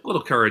going. A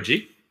little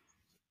couragey,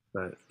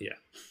 but yeah.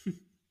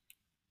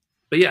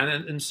 But yeah,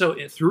 and so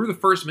through the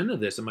first minute of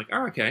this, I'm like,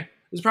 oh, okay,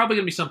 this is probably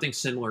going to be something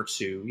similar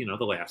to,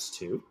 the last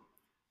two.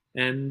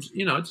 And,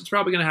 it's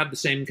probably going to have the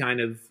same kind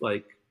of,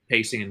 like,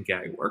 pacing and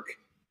gag work.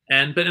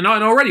 And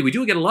already we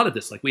do get a lot of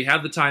this. Like, we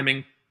have the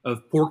timing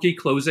of Porky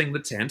closing the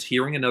tent,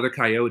 hearing another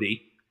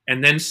coyote,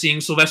 and then seeing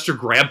Sylvester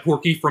grab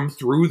Porky from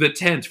through the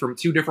tent from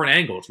two different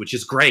angles, which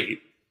is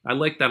great. I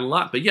like that a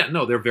lot. But yeah,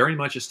 no, they're very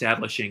much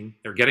establishing,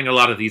 they're getting a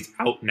lot of these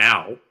out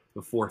now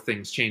before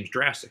things change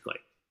drastically.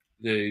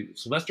 The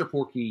Sylvester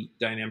Porky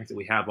dynamic that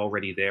we have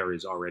already there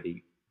is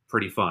already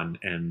pretty fun,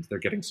 and they're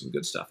getting some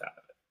good stuff out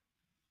of it.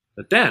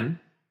 But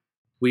then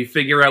we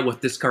figure out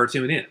what this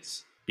cartoon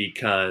is,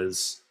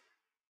 because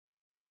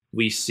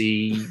we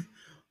see...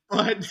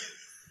 What?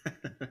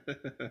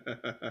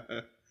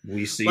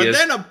 We see... But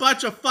then a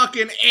bunch of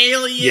fucking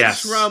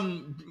aliens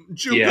from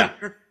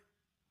Jupiter.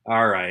 Yeah.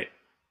 All right.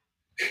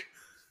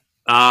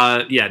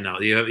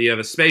 You have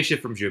a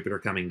spaceship from Jupiter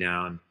coming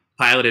down,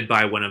 piloted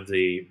by one of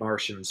the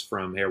Martians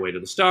from Airway to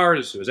the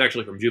Stars, who was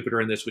actually from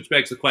Jupiter in this, which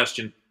begs the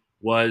question,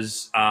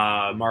 was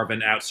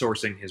Marvin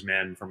outsourcing his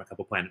men from a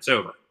couple planets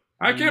over?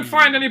 I can't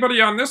find anybody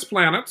on this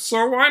planet,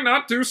 so why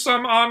not do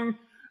some on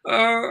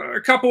a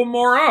couple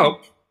more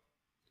up?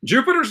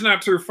 Jupiter's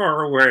not too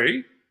far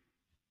away.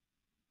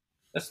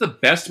 That's the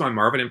best my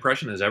Marvin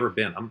impression has ever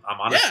been. I'm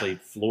honestly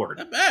floored.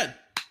 Not bad.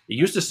 It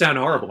used to sound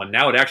horrible, and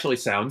now it actually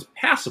sounds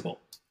passable.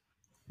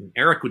 And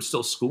Eric would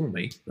still school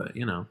me, but,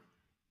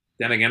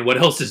 then again, what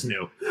else is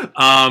new?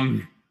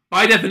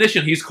 By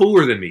definition, he's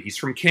cooler than me. He's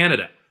from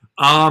Canada.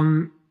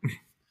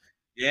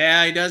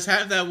 Yeah, he does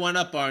have that one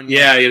up on you.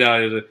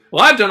 Yeah,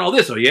 well, I've done all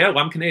this. Oh, yeah?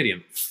 Well, I'm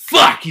Canadian.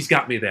 Fuck, he's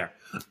got me there.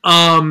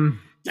 Damn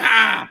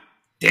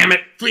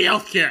it. Free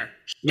healthcare.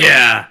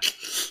 Yeah.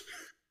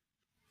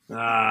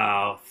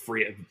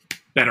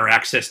 Better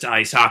access to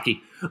ice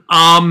hockey.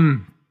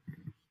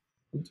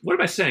 What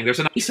am I saying? There's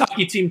an ice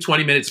hockey team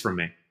 20 minutes from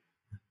me.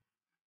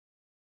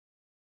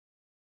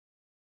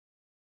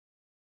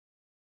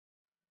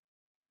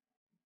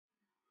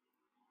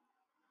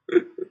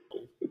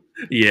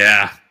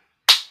 Yeah.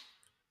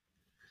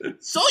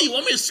 So, you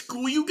want me to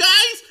school you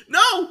guys?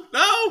 No.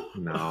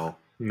 No.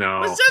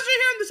 It says right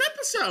here in this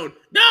episode.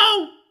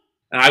 No.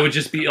 And I would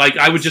just be like,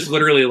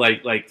 literally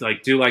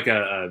like do like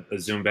a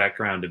Zoom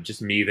background of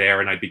just me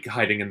there, and I'd be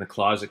hiding in the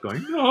closet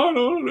going,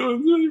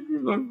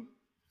 no.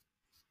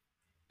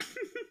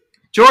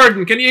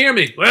 Jordan, can you hear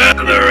me? Well,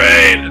 the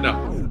rain.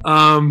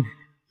 No.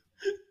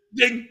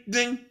 Ding,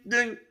 ding,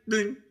 ding,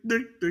 ding,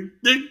 ding, ding,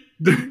 ding,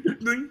 ding,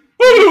 ding.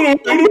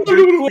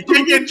 We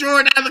can't get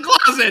Jordan out of the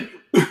closet.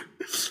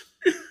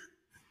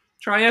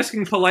 Try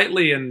asking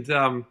politely and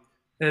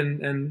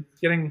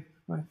getting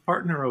my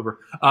partner over.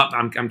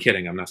 I'm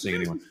kidding. I'm not seeing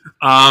anyone.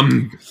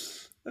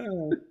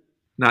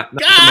 Not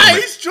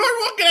guys, Jordan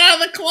won't get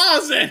out of the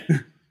closet.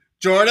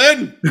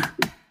 Jordan,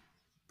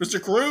 Mr.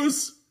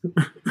 Cruz.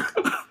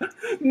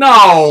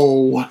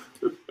 No.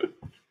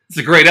 It's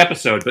a great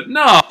episode, but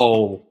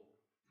no.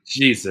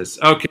 Jesus.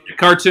 Okay,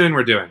 cartoon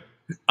we're doing.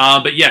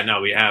 But yeah, no,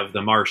 we have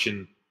the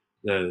Martian,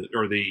 the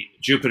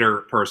Jupiter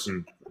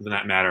person, for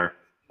that matter,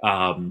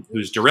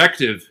 whose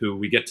directive, who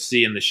we get to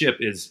see in the ship,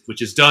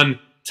 which is done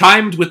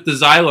timed with the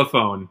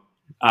xylophone,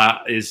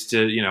 is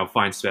to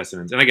find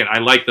specimens. And again, I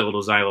like the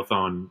little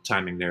xylophone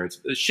timing there.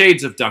 It's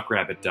shades of Duck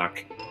Rabbit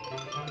Duck.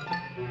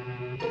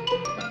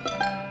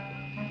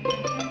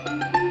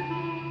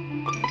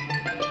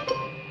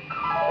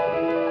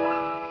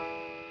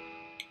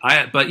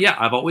 But yeah,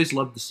 I've always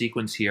loved the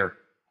sequence here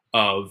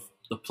of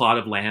the plot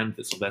of land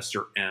that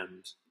Sylvester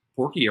and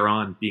Porky are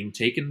on being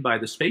taken by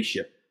the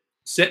spaceship,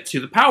 set to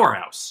the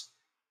powerhouse.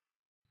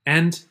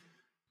 And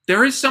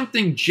there is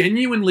something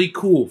genuinely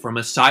cool from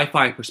a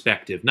sci-fi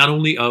perspective, not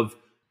only of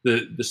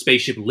the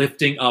spaceship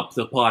lifting up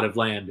the plot of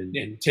land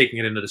and taking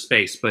it into the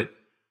space, but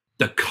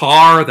The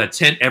car, the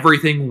tent,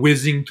 everything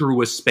whizzing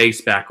through a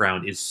space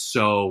background is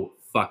so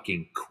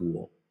fucking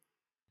cool.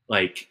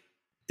 Like,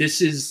 I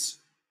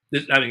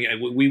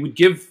mean, we would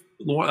give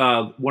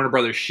Warner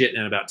Brothers shit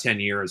in about 10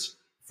 years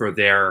for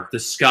the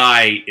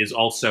sky is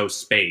also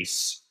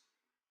space.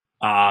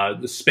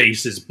 The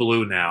space is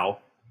blue now.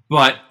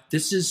 But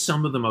this is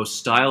some of the most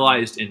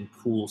stylized and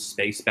cool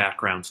space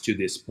backgrounds to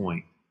this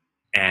point.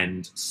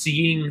 And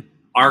seeing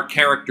our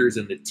characters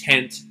in the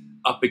tent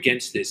up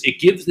against this, it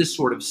gives this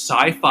sort of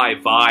sci-fi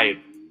vibe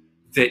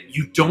that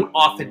you don't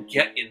often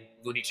get in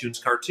Looney Tunes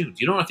cartoons.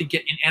 You don't often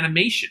get in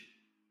animation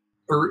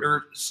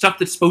or stuff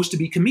that's supposed to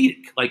be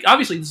comedic. Like,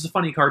 obviously, this is a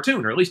funny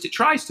cartoon, or at least it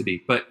tries to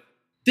be, but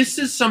this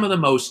is some of the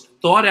most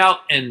thought out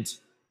and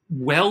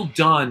well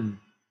done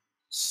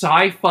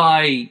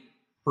sci-fi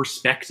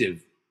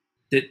perspective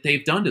that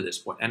they've done to this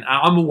point. And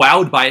I'm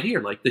wowed by it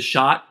here. Like, the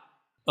shot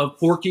of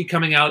Porky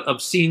coming out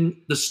of seeing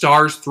the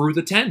stars through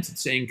the tent and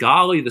saying,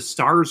 golly, the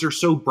stars are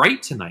so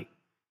bright tonight.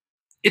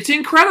 It's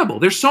incredible.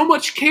 There's so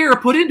much care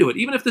put into it,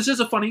 even if this is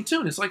a funny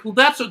tune. It's like, well,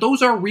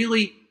 those are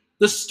really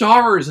the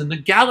stars and the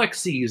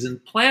galaxies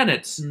and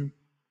planets, and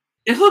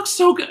it looks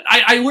so good.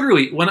 I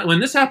literally, when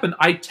this happened,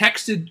 I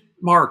texted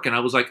Marc and I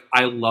was like,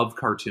 I love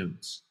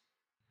cartoons.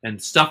 And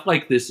stuff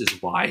like this is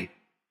why.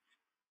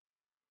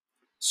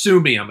 Sue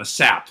me, I'm a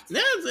sap.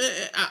 Yeah,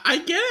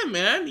 I get it,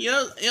 man. You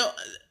know,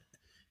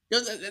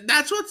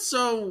 that's what's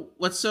so.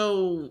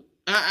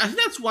 I think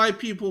that's why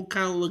people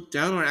kind of look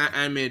down on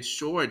animated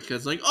short,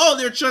 because like, oh,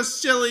 they're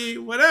just silly,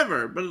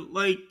 whatever. But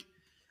like,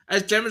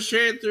 as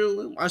demonstrated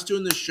through us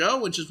doing this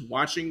show and just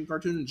watching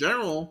cartoons in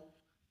general,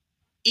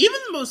 even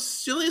the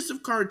most silliest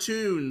of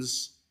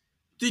cartoons,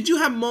 they do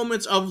have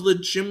moments of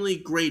legitimately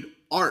great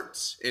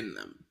art in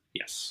them.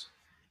 Yes,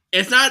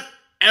 it's not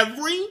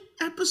every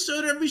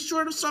episode, every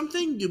short of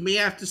something. You may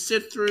have to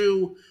sit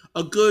through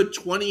a good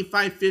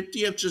 25,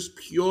 50 of just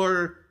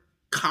pure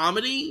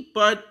comedy,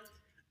 but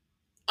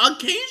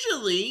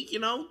occasionally, you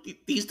know,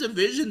 these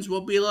divisions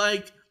will be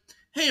like,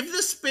 hey, for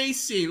this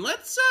space scene,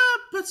 let's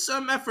put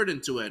some effort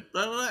into it,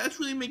 but let's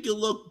really make it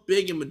look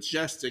big and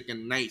majestic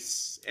and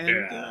nice.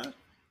 And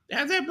they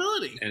have the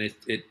ability. And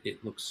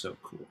it looks so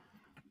cool.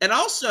 And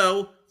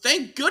also,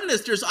 thank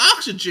goodness there's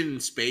oxygen in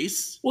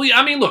space. Well, yeah,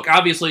 I mean, look,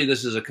 obviously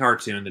this is a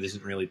cartoon that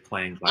isn't really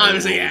playing by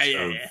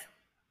the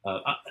rules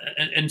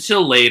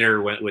until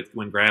later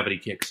when gravity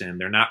kicks in.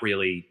 They're not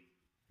really,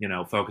 you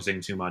know,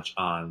 focusing too much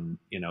on,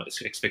 you know,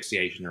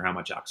 asphyxiation or how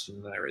much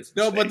oxygen there is.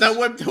 No, but that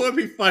would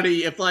be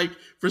funny if, like,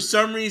 for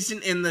some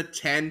reason in the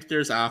tent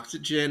there's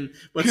oxygen,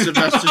 but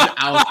Sylvester's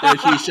out there.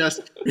 He's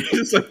just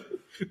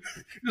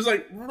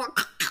like.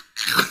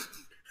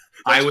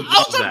 I would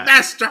love that.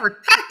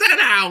 Sylvester, cut that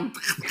out.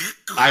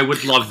 I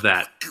would love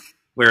that,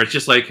 where it's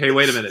just like, hey,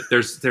 wait a minute,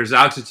 there's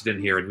oxygen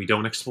in here, and we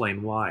don't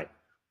explain why.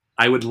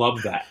 I would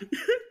love that.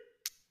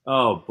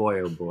 Oh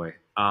boy.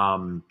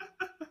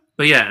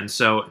 But yeah, and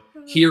so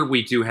here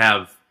we do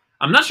have.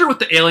 I'm not sure what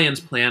the aliens'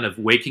 plan of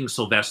waking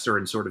Sylvester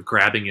and sort of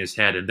grabbing his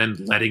head and then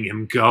letting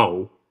him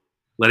go,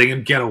 letting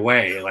him get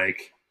away.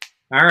 Like,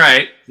 all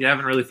right, you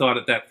haven't really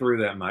thought that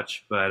through that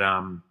much, but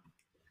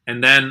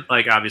and then,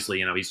 like, obviously,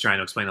 you know, he's trying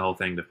to explain the whole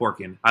thing to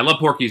Porky. And I love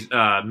Porky's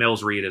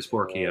Mills Reed as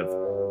Porky of.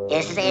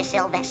 Yes, there,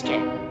 Sylvester.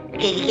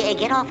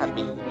 Get off of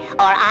me, or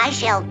I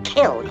shall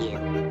kill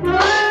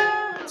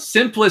you.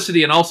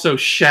 Simplicity and also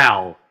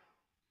shall.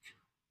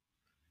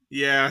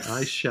 Yes.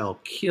 I shall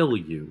kill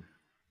you.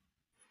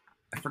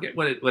 I forget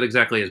what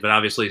exactly it is, but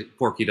obviously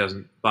Porky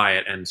doesn't buy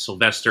it, and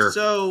Sylvester.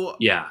 So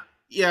yeah.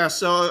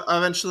 So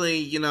eventually,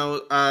 you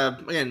know,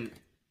 again,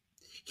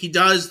 he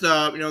does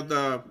the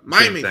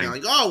miming thing,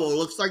 like, oh, well, it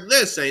looks like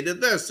this. I did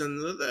this, and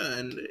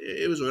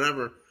it was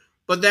whatever.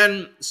 But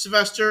then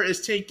Sylvester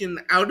is taken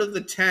out of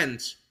the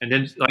tent, and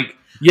then, like,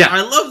 yeah,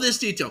 I love this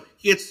detail.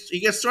 He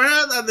gets thrown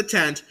out of the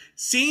tent,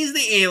 sees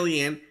the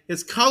alien,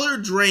 his color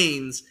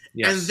drains,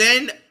 and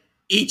then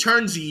he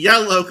turns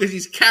yellow because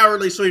he's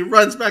cowardly, so he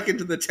runs back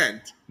into the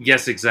tent.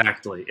 Yes,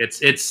 exactly.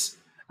 It's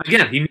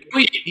again,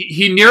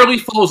 he nearly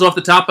falls off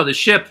the top of the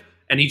ship,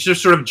 and he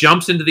just sort of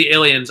jumps into the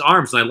alien's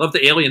arms. And I love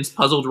the alien's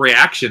puzzled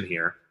reaction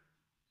here.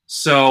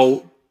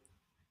 So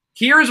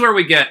here's where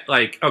we get,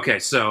 like, okay,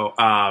 so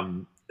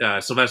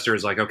Sylvester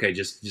is like, okay,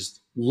 just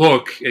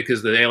look,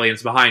 because the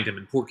alien's behind him,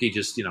 and Porky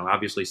just, you know,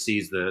 obviously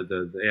sees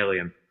the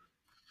alien.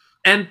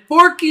 And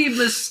Porky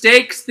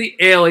mistakes the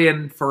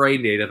alien for a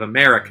Native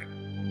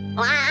American.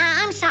 Well,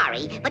 I'm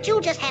sorry, but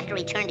you'll just have to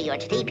return to your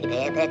your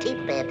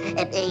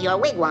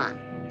wigwam,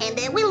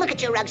 and we'll look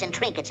at your rugs and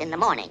trinkets in the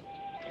morning.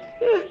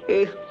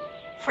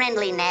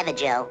 Friendly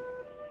Navajo.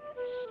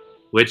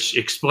 Which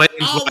explains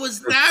why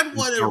was that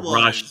what it was?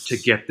 Rush to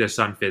get this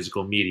on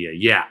physical media.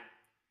 Yeah,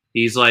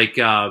 he's like,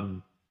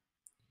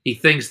 he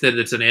thinks that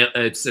it's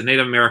a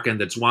Native American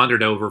that's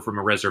wandered over from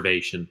a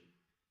reservation,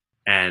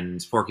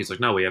 and Porky's like,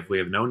 no, we have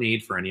no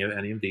need for any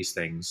of these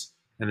things.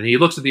 And then he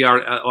looks at the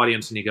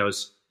audience and he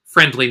goes,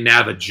 friendly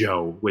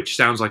Navajo, which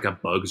sounds like a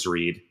Bugs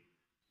read.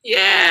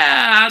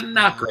 Yeah,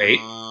 not great.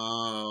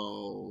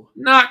 Oh.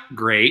 Not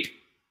great.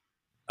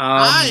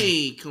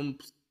 I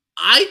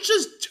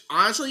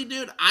honestly,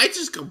 dude, I'm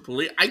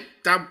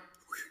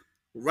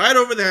right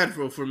over the head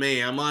for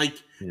me. I'm like,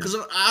 because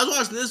I was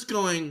watching this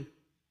going,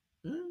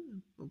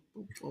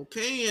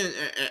 okay,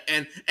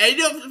 and you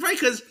know, it's right,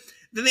 because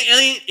then the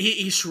alien,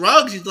 he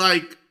shrugs, he's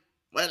like,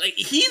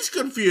 he's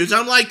confused.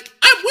 I'm like,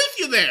 I'm with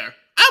you there.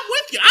 I'm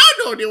with you. I have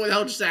no idea what the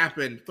hell just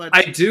happened. But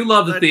I do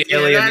love that the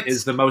alien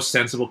is the most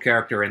sensible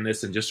character in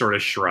this and just sort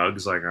of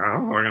shrugs, like,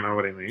 oh, I don't know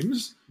what he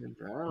means. You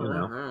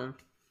know?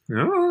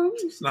 No,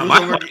 it's not my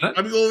fault.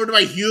 Let me go over to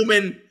my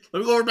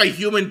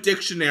human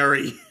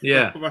dictionary.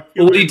 Yeah. Well,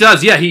 what he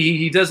does,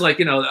 he does, like,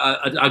 you know,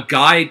 a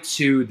guide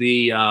to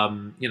the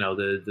you know,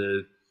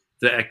 the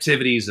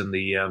activities and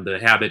the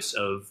habits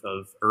of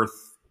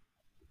Earth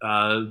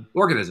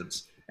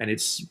organisms, and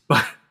it's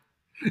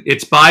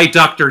by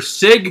Dr.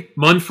 Sig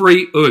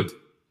Munfrey Ud.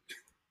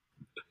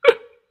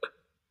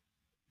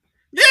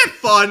 They had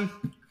fun.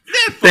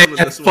 They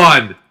had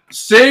fun.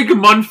 Sig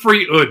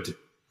Munfrey Ud.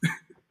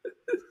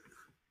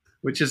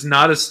 Which is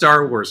not a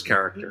Star Wars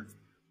character.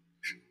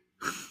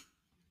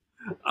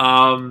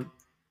 But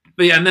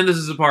yeah, and then this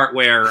is the part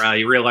where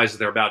you realize that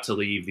they're about to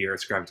leave the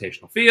Earth's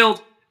gravitational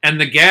field,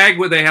 and the gag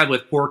what they had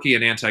with Porky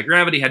and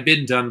anti-gravity had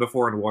been done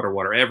before in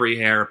Water, Every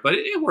Hair, but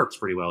it works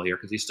pretty well here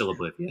because he's still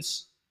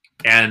oblivious.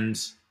 And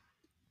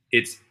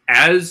it's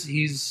as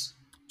he's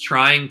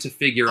trying to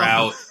figure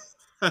out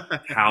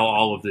how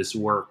all of this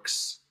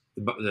works,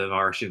 the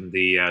Martian,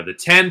 the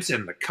tent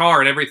and the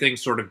car and everything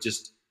sort of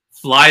just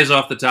flies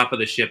off the top of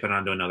the ship and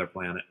onto another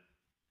planet,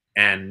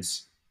 and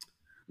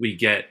we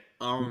get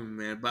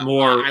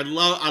more. I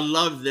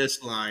love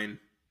this line.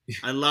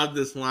 I love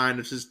this line.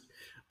 It's just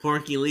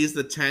Porky leaves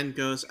the tent,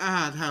 goes,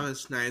 that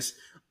was nice.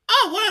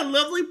 Oh, what a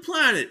lovely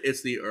planet!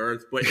 It's the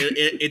Earth, but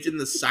it's in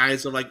the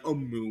size of like a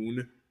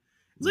moon.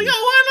 It's like, oh,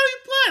 what a lovely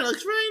planet! It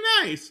looks very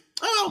nice.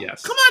 Oh,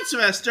 yes. Come on,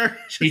 Sylvester.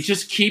 He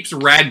just keeps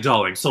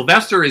ragdolling.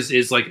 Sylvester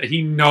is like,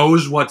 he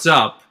knows what's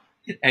up.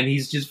 And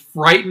he's just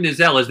frightened as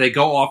hell as they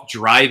go off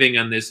driving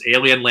on this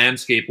alien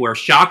landscape where,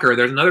 shocker,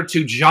 there's another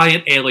 2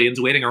 giant aliens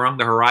waiting around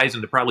the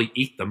horizon to probably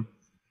eat them.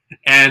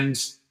 And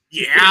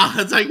yeah,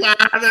 it's like, wow,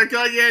 they're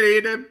going to get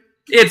eaten.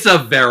 It's a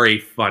very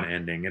fun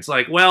ending. It's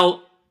like,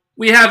 well,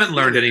 we haven't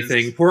learned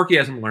anything. Porky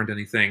hasn't learned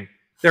anything.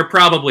 They're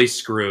probably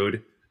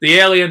screwed. The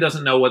alien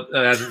doesn't know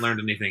hasn't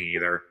learned anything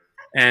either.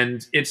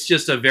 And it's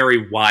just a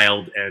very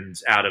wild and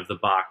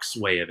out-of-the-box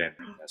way of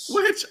ending this.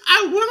 Which,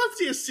 I want to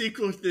see a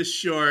sequel to this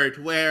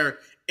short where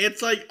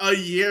it's like a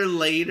year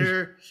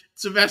later,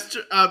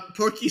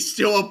 Porky's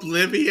still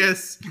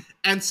oblivious,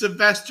 and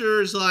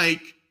Sylvester's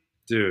like,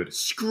 dude,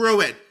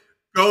 screw it.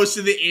 Goes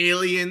to the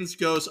aliens,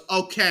 goes,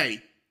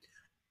 okay,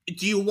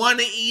 do you want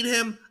to eat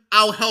him?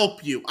 I'll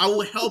help you. I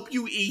will help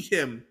you eat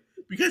him,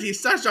 because he's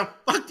such a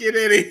fucking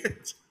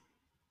idiot.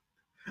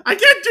 I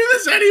can't do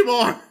this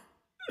anymore.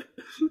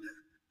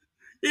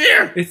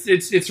 Here,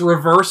 it's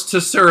reverse to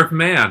serve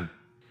man.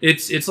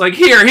 It's like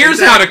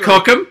here's how to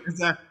cook him.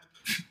 Exactly.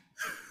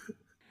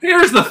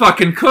 Here's the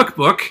fucking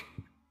cookbook.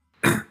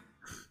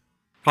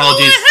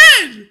 Apologies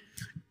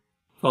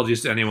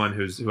to anyone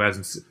who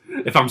hasn't.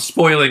 If I'm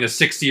spoiling a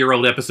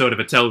 60-year-old episode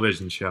of a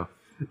television show.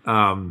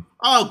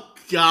 Oh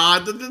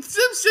God, the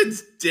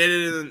Simpsons did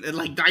it in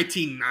like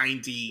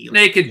 1990.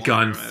 Naked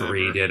Gun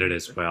 3 did it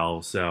as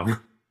well. So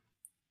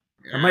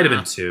it might have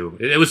been 2.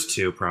 It was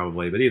 2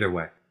 probably, but either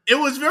way. It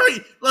was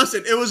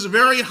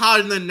very hot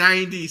in the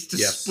 90s to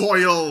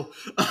spoil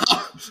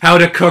How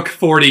to Cook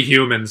 40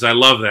 Humans. I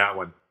love that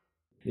one.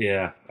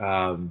 Yeah.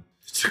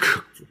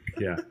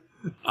 Yeah.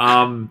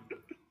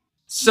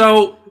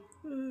 So,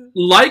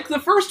 like the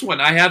first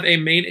one, I have a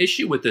main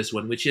issue with this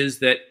one, which is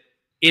that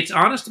it's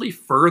honestly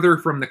further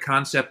from the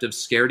concept of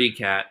Scaredy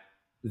Cat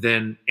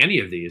than any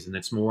of these, and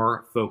it's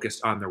more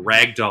focused on the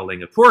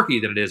ragdolling of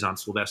Porky than it is on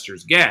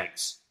Sylvester's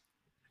gags.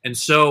 And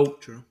so,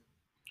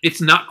 it's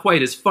not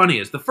quite as funny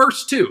as the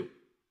first 2.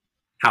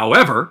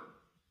 However,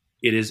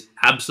 it is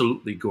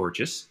absolutely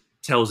gorgeous,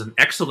 tells an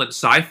excellent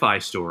sci-fi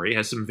story,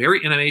 has some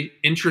very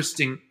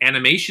interesting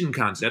animation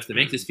concepts that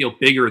make this feel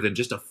bigger than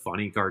just a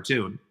funny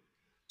cartoon.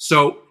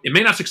 So it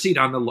may not succeed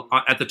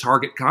at the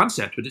target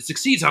concept, but it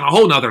succeeds on a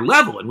whole nother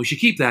level, and we should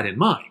keep that in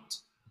mind.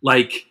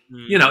 Like,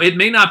 you know, it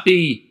may not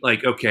be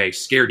like, okay,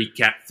 Scaredy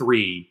Cat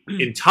 3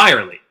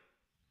 entirely,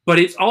 but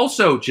it's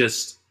also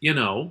just, you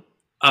know,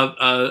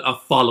 a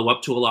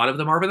follow-up to a lot of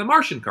the Marvin the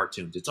Martian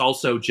cartoons. It's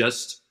also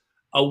just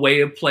a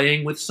way of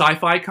playing with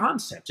sci-fi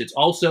concepts. It's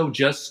also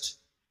just,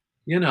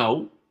 you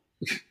know,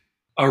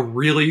 a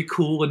really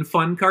cool and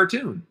fun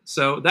cartoon.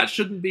 So that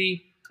shouldn't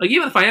be, like,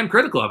 even if I am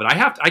critical of it,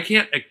 I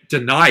can't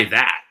deny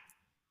that.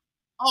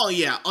 Oh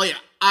yeah. I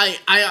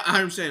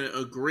 100%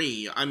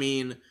 agree. I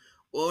mean,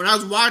 when I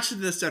was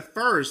watching this at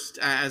first,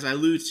 as I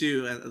alluded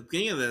to at the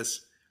beginning of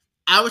this,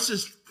 I was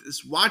just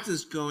watching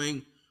this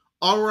going,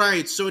 all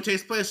right, so it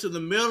takes place in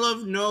the middle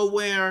of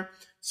nowhere.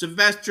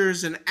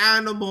 Sylvester's an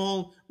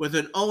animal with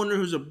an owner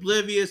who's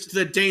oblivious to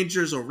the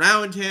dangers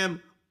around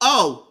him.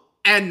 Oh,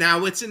 and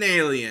now it's an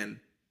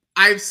alien.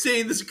 I've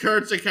seen this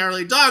Courage the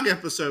Cowardly Dog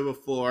episode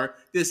before.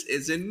 This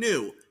isn't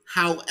new.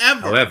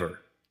 However,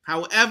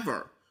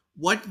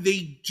 what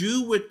they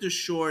do with the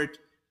short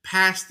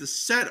past the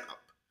setup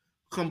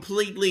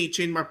completely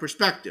changed my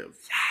perspective.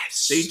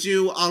 Yes. They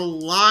do a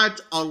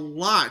lot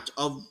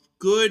of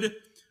good,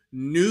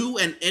 new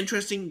and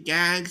interesting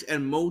gags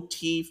and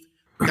motif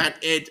that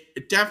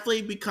it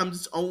definitely becomes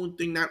its own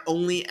thing, not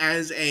only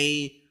as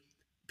a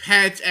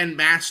pet and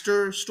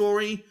master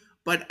story,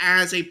 but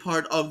as a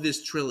part of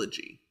this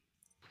trilogy.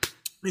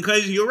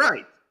 Because you're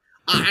right.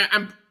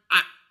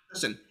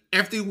 Listen,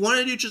 if they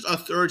wanted to do just a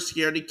third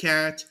Scaredy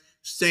Cat,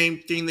 same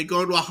thing. They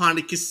go to a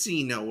haunted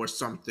casino or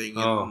something.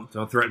 Oh,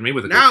 don't threaten me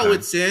with a good now time.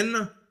 it's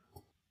in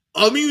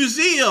a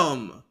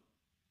museum,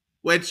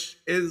 which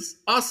is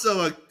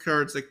also a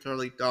Courage the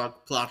Cowardly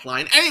Dog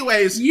plotline.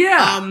 Anyways,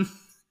 yeah.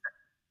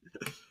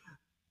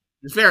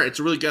 It's fair. It's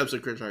a really good episode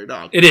of Courage the Cowardly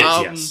Dog. It is,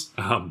 yes.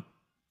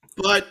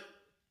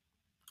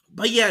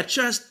 But yeah,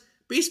 just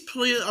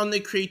basically on the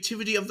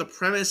creativity of the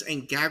premise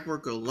and gag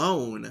work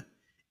alone.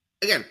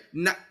 Again,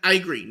 I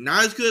agree.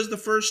 Not as good as the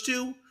first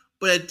two,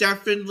 but it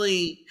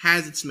definitely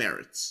has its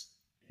merits.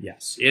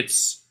 Yes,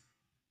 it's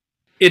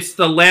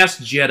the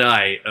Last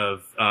Jedi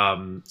of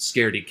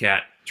Scaredy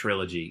Cat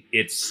trilogy.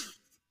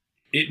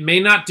 It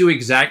may not do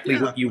exactly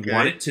what you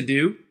want it to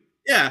do.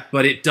 Yeah.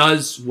 But it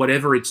does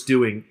whatever it's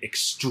doing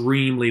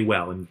extremely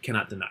well, and you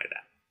cannot deny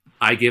that.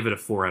 I give it a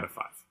 4 out of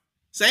 5.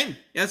 Same.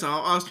 Yes,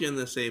 I was going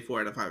to say 4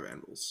 out of 5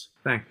 handles.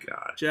 Thank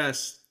God.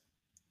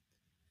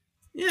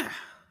 Yeah.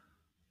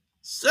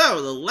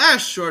 So, the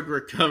last short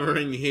we're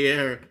covering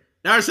here,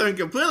 now something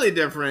completely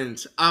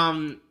different.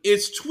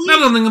 It's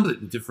Something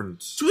completely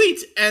different. Sweet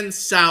and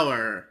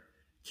Sour.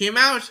 Came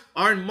out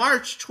on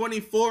March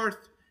 24th,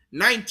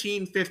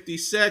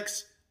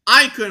 1956.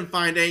 I couldn't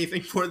find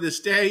anything for this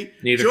day.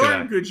 Neither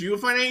Jordan, could you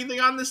find anything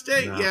on this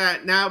day? No. Yeah,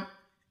 now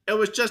it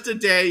was just a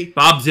day.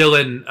 Bob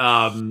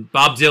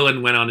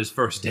Dylan went on his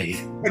first date.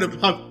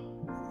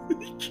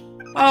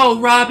 Oh,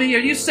 Robbie, are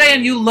you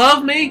saying you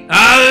love me?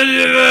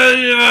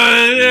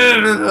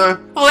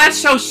 Oh, that's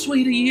so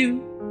sweet of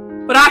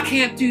you. But I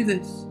can't do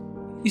this.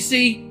 You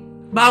see,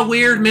 my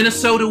weird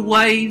Minnesota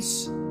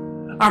ways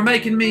are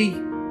making me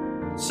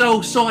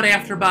so sought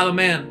after by the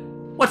men.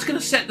 What's going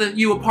to set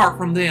you apart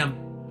from them?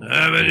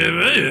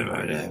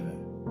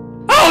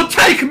 Oh,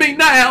 take me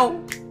now!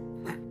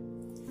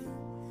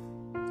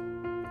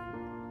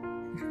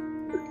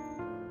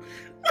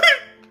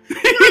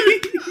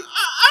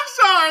 I'm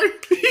sorry.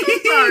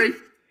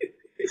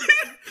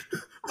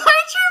 Why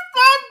did your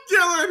Bob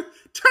Dylan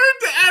turn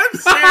to Adam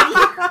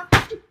Sandler?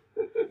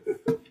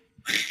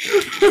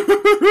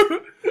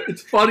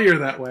 It's funnier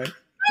that way.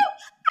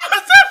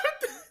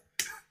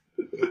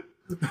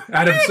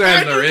 Adam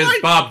Sandler is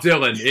Bob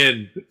Dylan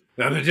in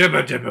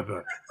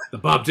the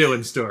Bob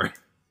Dylan story.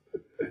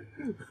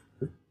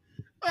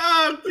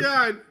 Oh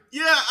God!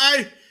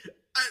 Yeah,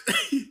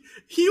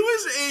 he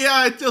was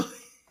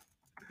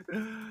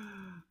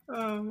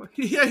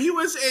he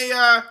was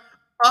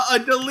a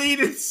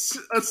deleted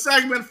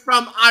segment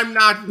from I'm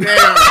Not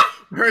There.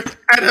 Where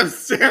Adam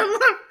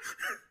Sandler.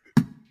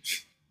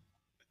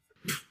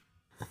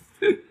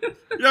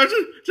 How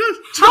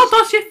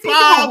does it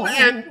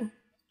feel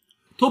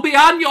to be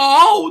on your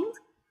own,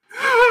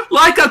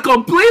 like a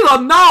complete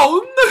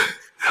unknown,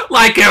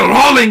 like a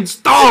rolling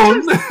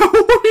stone?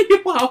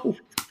 Wow.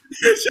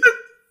 Just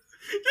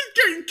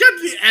get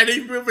the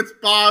ending move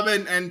with Bob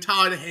and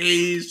Todd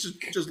Hayes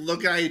just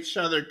looking at each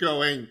other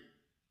going,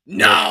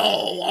 no,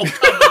 oh,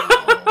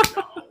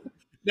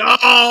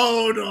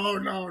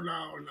 come on,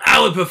 no. I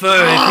would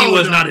prefer if he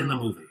was not in the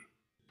movie.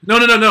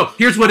 No.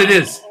 Here's what it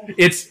is.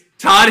 It's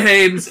Todd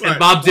Haynes and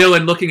Bob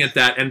Dylan looking at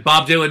that, and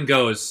Bob Dylan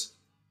goes,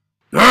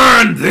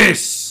 burn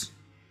this.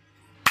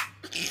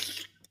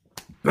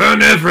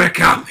 Burn every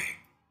copy.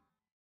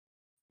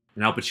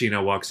 And Al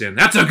Pacino walks in.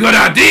 That's a good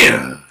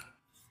idea.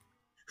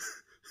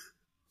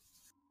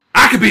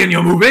 I could be in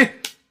your movie.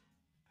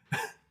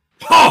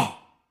 Oh.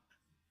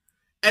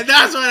 And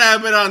that's what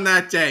happened on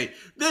that day.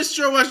 This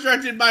short was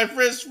directed by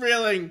Friz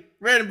Freleng,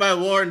 written by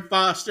Warren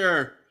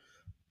Foster.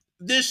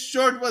 This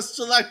short was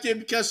selected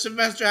because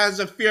Sylvester has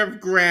a fear of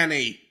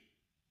Granny.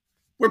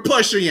 We're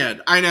pushing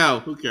it. I know.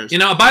 Who cares? You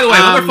know, by the way,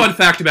 another fun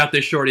fact about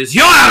this short is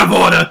you're out of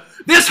order.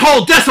 This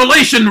whole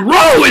Desolation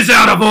Row is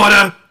out of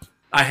order.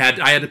 I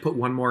had to put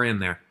one more in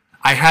there.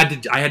 I had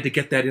to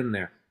get that in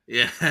there.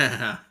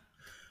 Yeah.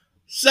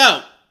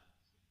 So,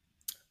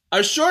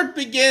 our short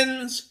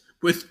begins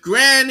with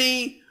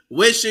Granny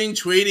wishing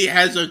Tweety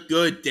has a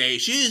good day.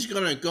 She's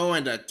gonna go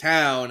into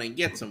town and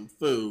get some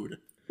food.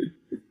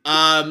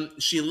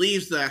 She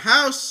leaves the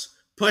house,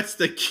 puts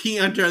the key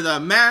under the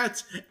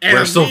mat, and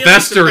where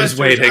Sylvester is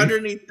waiting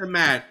underneath the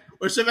mat.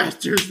 Where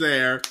Sylvester's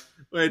there.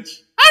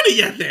 Which, how did he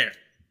get there?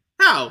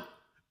 How?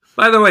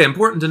 By the way,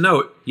 important to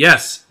note,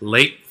 yes,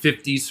 late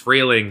 50s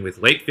Freleng with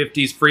late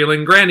 50s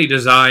Freleng granny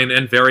design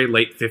and very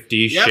late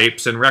 50s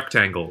shapes and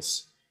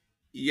rectangles.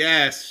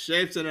 Yes,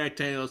 shapes and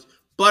rectangles.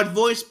 But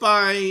voiced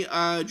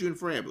by June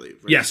Foray, I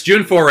believe. Right? Yes,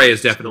 June Foray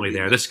is definitely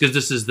there. This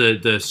is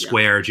the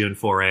square June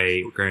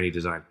Foray granny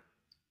design.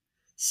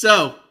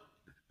 So,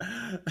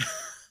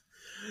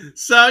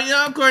 So,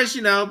 of course,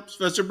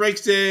 Sylvester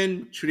breaks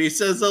in, Trudy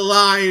says the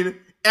line, and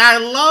I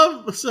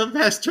love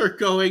Sylvester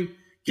going,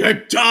 "You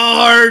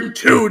darn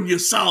tune, you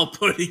saw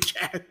putty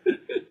cat."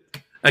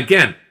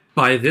 Again,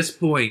 by this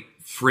point,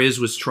 Frizz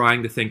was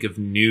trying to think of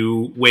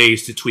new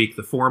ways to tweak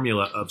the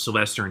formula of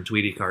Sylvester and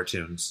Tweety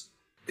cartoons.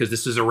 Because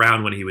this is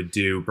around when he would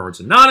do Birds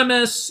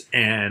Anonymous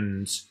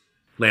and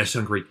Last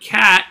Hungry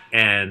Cat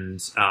and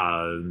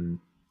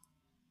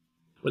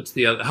what's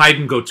the other? Hide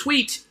and Go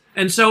Tweet.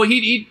 And so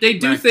they'd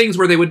do things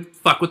where they would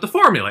fuck with the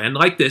formula. And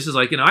like this is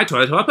like, I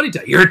told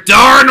you, you're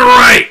darn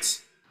right!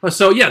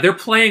 So yeah, they're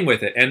playing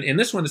with it. And in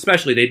this one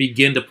especially, they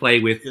begin to play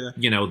with,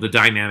 the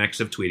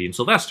dynamics of Tweety and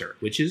Sylvester,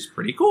 which is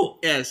pretty cool.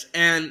 Yes,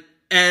 and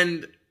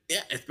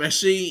yeah,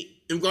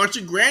 especially in regards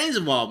to Granny's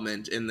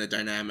involvement in the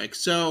dynamic.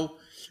 So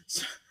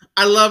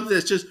I love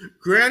this. Just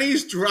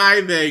Granny's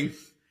driving,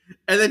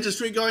 and then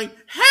just going,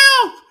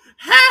 "Help!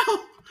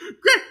 Help!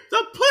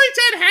 The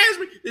ponytail has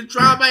me!" They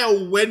drive by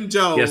a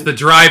window. Yes, the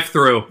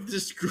drive-through.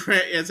 Just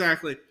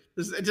exactly.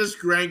 Just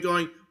Granny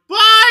going,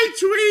 "Bye,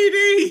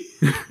 Tweety!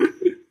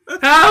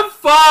 Have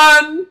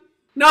fun!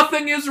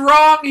 Nothing is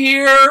wrong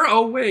here!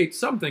 Oh, wait,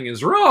 something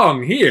is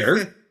wrong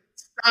here."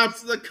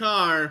 Stops the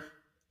car.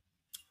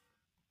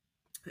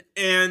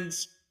 And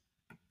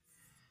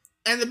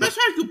the best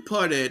way I could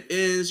put it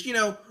is,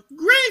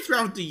 Granny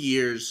throughout the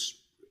years,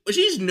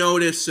 she's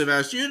noticed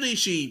Sylvester. Usually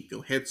she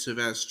hits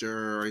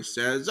Sylvester or he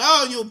says,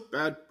 "Oh, you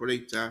bad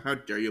burrito, how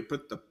dare you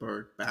put the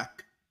bird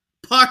back."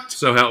 Put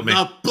so help me.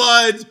 the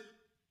bud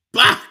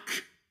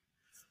back.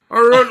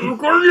 All right, we're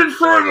going to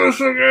try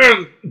this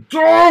again.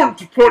 Don't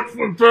put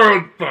the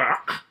bird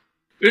back.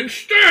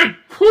 Instead,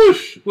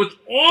 push with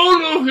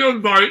all of your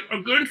might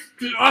against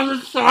the other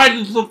side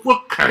of the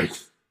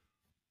bookcase.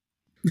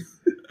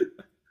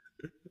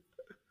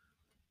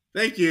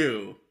 Thank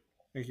you.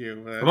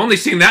 I've only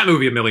seen that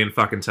movie a million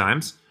fucking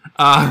times.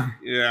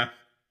 Yeah.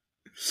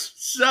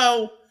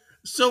 So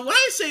when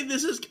I say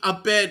this is a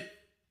bit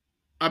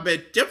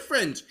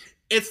different,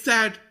 it's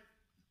that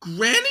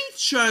Granny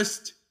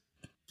just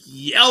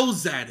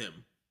yells at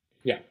him.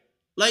 Yeah.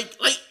 Like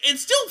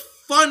it's still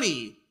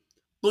funny,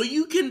 but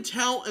you can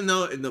tell in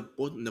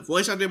the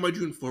voice acting by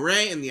June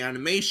Foray and the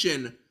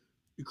animation,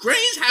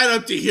 Granny's had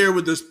up to here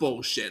with this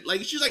bullshit.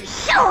 Like she's like,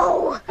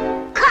 "So,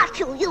 caught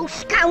you, you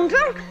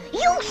scoundrel!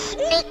 You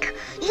sneak!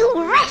 You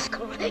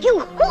rascal!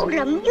 You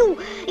hoodlum!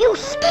 You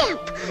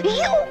scamp!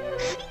 You...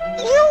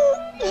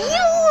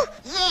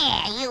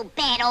 Yeah, you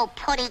bad old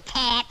putty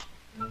cat!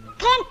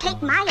 Can't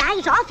take my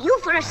eyes off you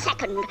for a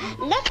second.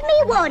 Let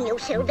me warn you,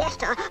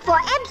 Sylvester, for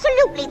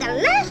absolutely the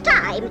last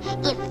time,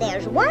 if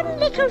there's one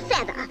little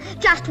feather,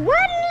 just one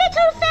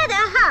little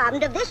feather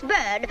harmed of this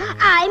bird,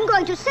 I'm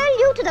going to sell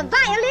you to the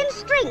violin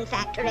string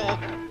factory.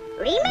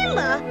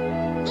 Remember..."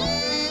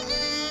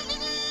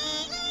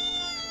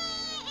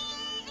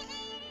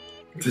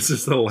 This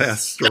is the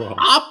last straw.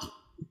 "Up!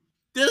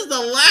 This is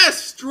the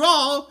last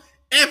straw.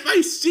 If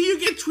I see you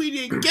get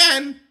Tweety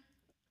again,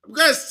 I'm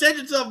gonna send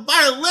you to the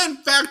violin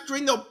factory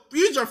and they'll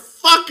use your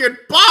fucking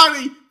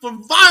body for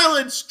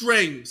violin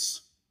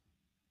strings.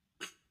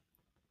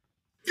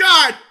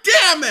 God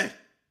damn it!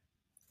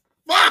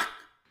 Fuck!"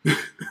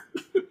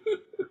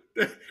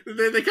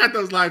 they cut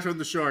those lines from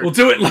the short. We'll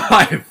do it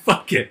live.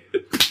 Fuck it.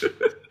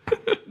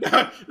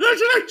 No,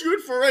 there's like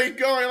June Foray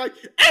going like,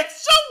 "And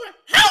so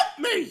help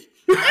me!"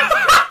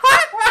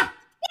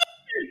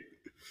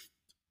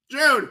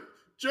 June,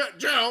 we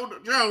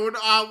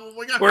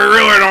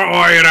really don't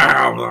want you to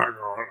have that going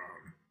on.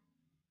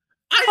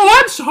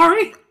 I'm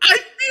sorry. I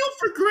feel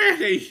for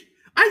Granny.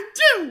 I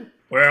do.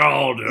 We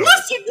all do.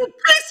 Listen, you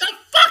piece of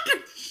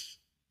fucking...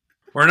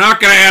 We're not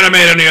going to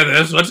animate any of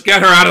this. Let's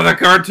get her out of the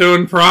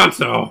cartoon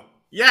pronto.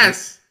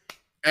 Yes,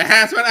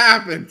 that's what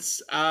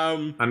happens.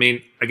 I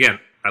mean, again,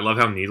 I love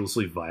how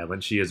needlessly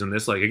violent she is in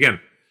this. Like, again,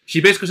 she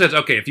basically says,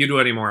 "Okay, if you do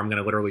any more, I'm going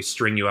to literally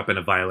string you up in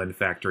a violin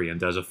factory," and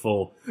does a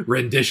full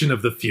rendition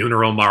of the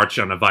funeral march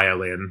on a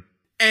violin.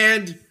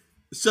 And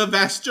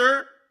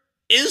Sylvester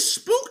is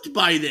spooked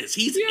by this.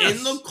 He's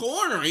in the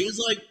corner. He's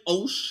like,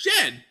 "Oh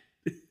shit."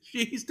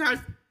 She's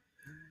not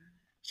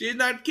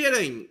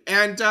kidding.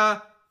 And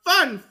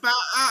fun fact,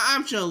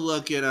 I'm just gonna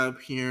look it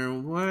up here.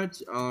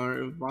 What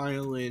are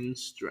violin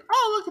strings?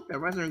 Oh, look at that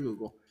right there on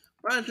Google.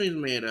 Violin strings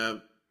made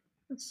of.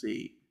 Let's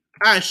see.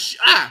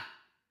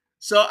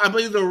 So I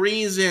believe the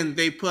reason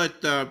they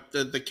put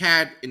the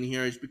cat in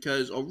here is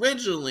because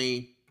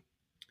originally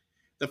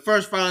the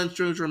first violin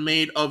strings were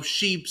made of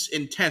sheep's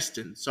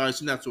intestines. So I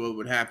assume that's what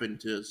would happen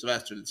to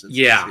Sylvester. Since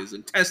his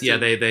intestines. Yeah,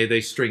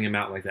 they string him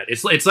out like that.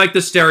 It's like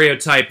the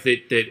stereotype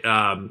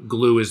that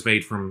glue is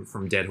made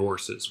from dead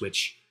horses,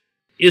 which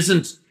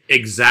isn't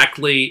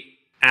exactly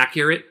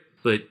accurate,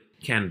 but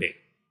can be.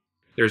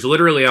 There's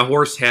literally a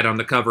horse head on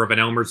the cover of an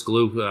Elmer's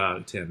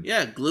glue tin.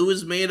 Yeah, glue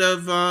is made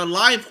of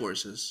live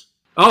horses.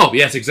 Oh,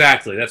 yes,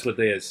 exactly. That's what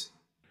it is.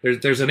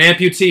 There's an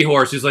amputee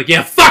horse who's like,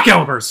 "Yeah, fuck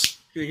Elmer's!"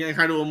 Can I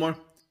kind of a little more?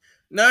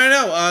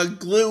 No.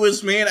 Glue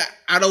is made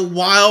out of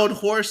wild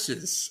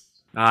horses.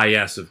 Ah,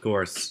 yes, of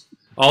course.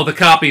 All the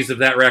copies of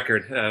that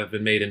record have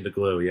been made into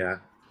glue, yeah.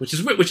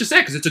 which is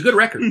sad because it's a good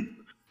record.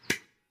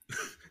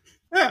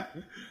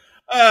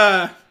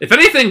 Yeah. If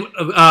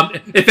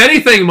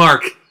anything,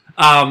 Mark,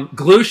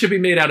 glue should be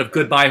made out of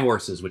Goodbye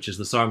Horses, which is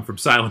the song from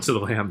Silence of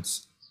the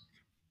Lambs.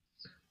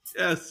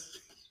 Yes.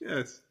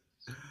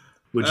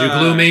 Would you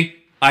glue me?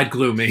 I'd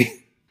glue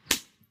me.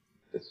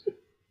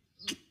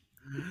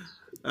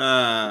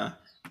 And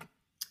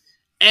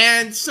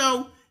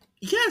so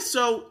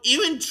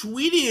even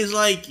Tweety is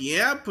like,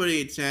 yeah,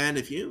 Putty 10,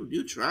 if you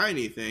do try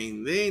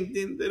anything,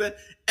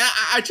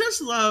 I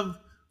just love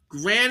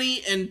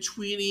Granny and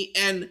Tweety,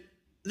 and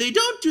they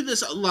don't do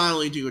this a lot of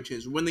Lady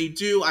cartoons. When they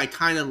do, I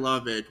kind of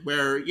love it,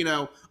 where,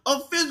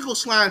 physical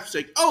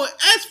slapstick,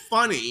 that's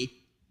funny,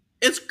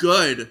 it's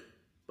good,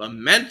 but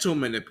mental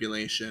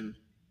manipulation,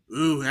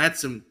 ooh,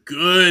 that's some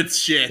good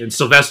shit. And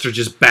Sylvester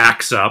just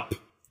backs up.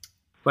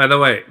 By the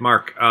way,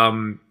 Mark,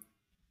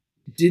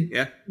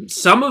 did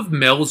some of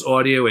Mel's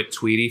audio at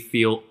Tweety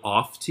feel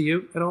off to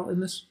you at all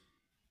in this?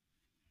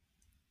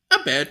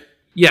 Not bad.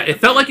 Yeah, it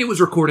felt like it was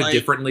recorded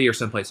differently or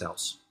someplace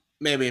else.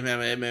 Maybe they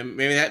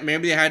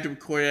had to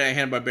record it at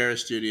Hanna-Barbera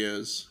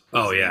Studios.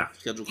 Oh yeah,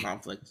 schedule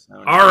conflicts.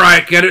 All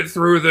right, get it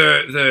through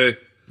the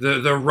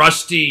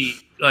rusty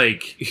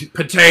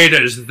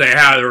potatoes that they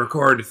had to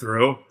record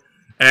through,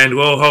 and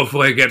we'll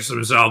hopefully get some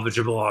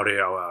salvageable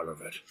audio out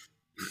of it.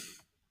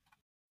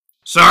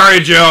 Sorry,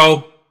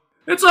 Joe.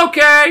 It's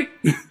okay.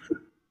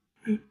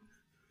 Good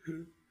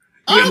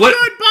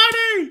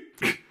buddy.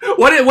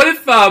 What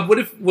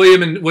if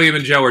William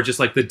and Joe are just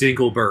like the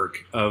Dinkelberg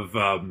of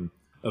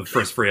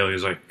Friz Fraley?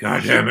 He's like,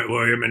 God damn it,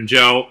 William and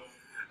Joe.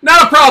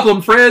 Not a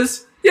problem,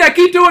 Friz. Yeah,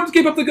 keep up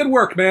the good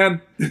work,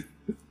 man.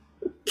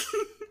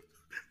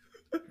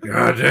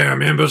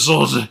 Goddamn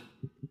imbeciles.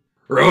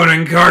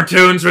 Ruining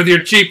cartoons with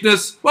your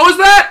cheapness. What was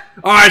that?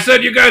 Oh, I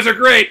said you guys are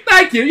great.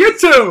 Thank you, you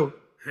too.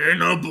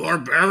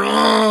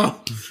 Hanna-Barbera.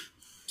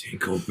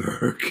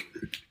 Dinkelberg.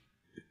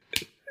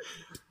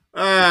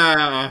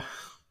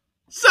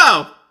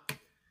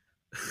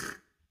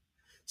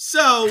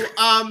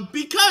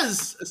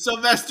 Because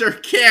Sylvester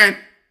can't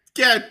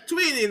get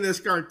Tweety in this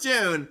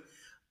cartoon,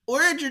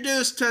 we're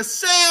introduced to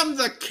Sam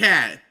the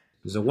cat.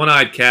 He's a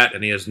one-eyed cat,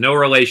 and he has no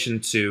relation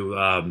to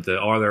the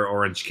other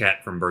orange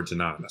cat from Birds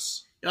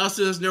Anonymous. He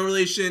also has no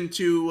relation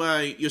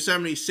to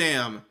Yosemite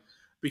Sam,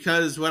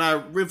 because when I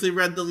briefly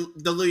read the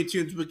Looney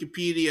Tunes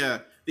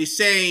Wikipedia, they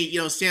say,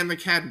 Sam the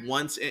cat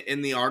once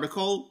in the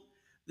article.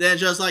 Then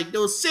just like,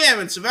 no, Sam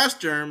and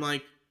Sylvester. I'm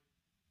like,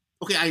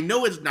 okay, I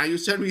know it's not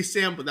Yosemite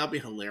Sam, but that'd be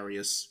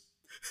hilarious.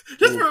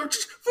 Just for one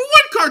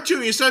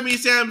cartoon, Yosemite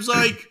Sam's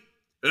like,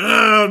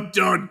 I'm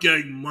done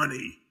getting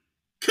money.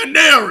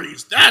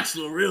 Canaries, that's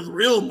the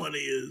real money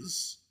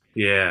is.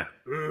 Yeah.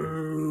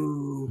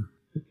 So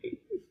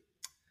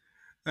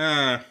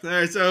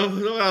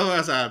what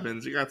else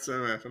happens? You got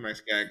some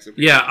nice gags.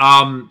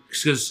 Yeah,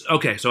 because,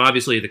 okay, so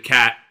obviously the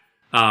cat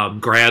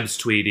grabs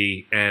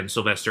Tweety, and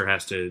Sylvester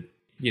has to,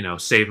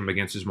 save him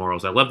against his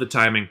morals. I love the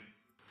timing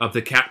of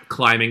the cat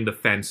climbing the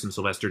fence and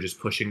Sylvester just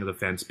pushing the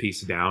fence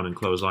piece down and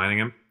clotheslining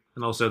him.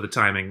 And also the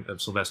timing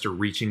of Sylvester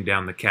reaching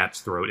down the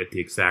cat's throat at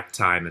the exact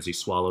time as he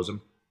swallows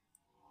him.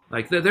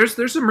 Like,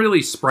 there's some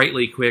really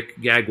sprightly,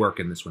 quick gag work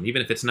in this one,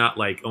 even if it's not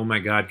like, oh my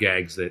god,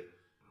 gags that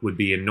would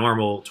be in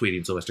normal Tweety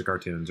and Sylvester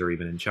cartoons or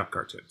even in Chuck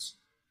cartoons.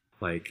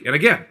 And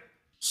again,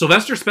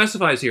 Sylvester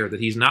specifies here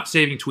that he's not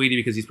saving Tweety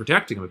because he's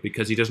protecting him, but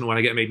because he doesn't want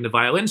to get made into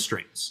violin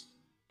strings.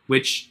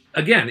 Which,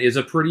 again, is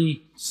a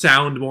pretty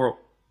sound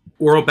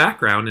moral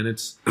background, and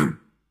it's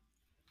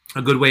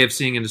a good way of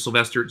seeing into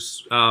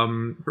Sylvester's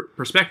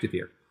perspective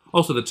here.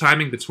 Also, the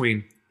timing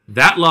between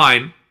that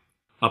line,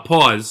 a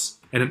pause,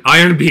 and an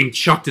iron being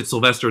chucked at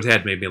Sylvester's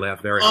head made me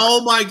laugh very hard.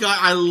 Oh my god,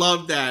 I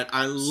love that.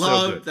 I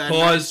love that.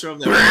 Pause,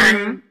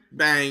 bang,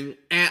 bang.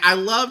 And I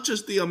love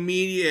just the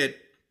immediate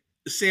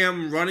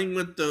Sam running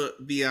with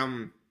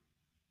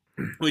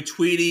with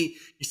Tweety.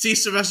 You see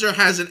Sylvester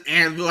has an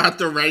anvil at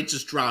the right,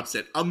 just drops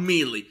it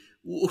immediately.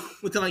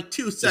 Within like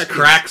 2 seconds. Just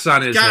cracks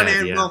on his head,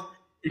 anvil,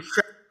 he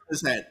cracks on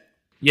his head.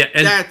 Yeah,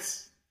 and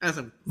that's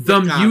the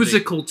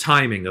musical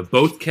timing of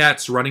both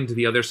cats running to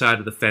the other side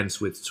of the fence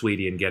with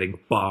Tweety and getting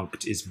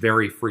bonked is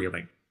very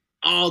thrilling.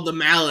 Oh, the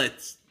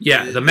mallets.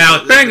 Yeah, the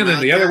mallet bang, and then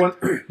the other one.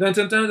 Not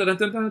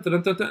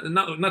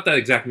that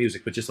exact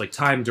music, but just like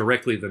timed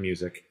directly to the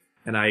music.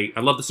 And I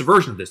love this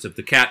version of this, of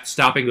the cat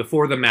stopping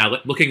before the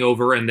mallet, looking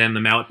over, and then the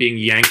mallet being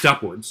yanked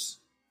upwards.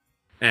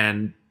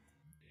 And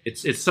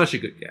it's such a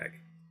good gag.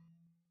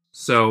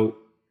 So,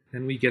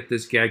 then we get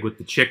this gag with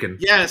the chicken.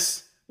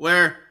 Yes,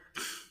 where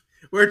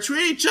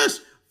Tweety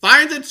just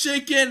finds a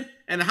chicken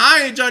and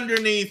hides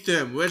underneath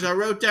him, which I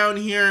wrote down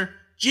here,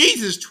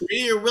 Jesus,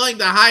 Tweety, you're willing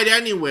to hide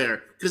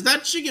anywhere, because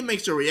that chicken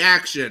makes a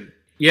reaction.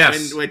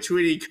 Yes. When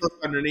Tweety goes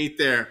underneath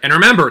there. And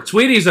remember,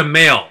 Tweety's a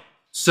male,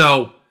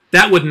 so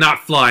that would not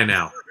fly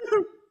now.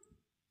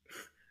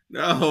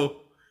 No.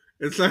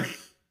 It's like...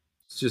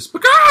 It's just,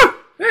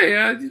 hey,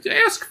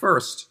 ask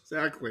first.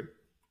 Exactly.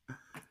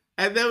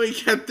 And then we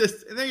get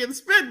this, and then we get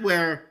this bit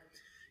where,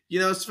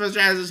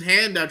 Sylvester has his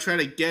hand out trying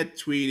to get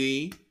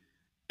Tweety,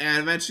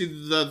 and eventually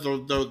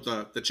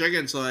the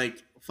chicken's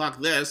like, fuck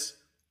this.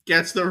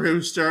 Gets the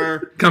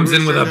rooster. Comes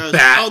in with a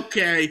bat.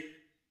 Okay.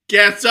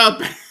 Gets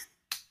up.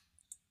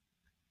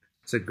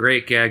 It's a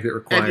great gag that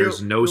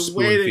requires no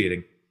spoon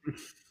feeding.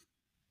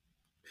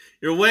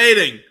 You're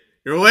waiting.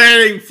 You're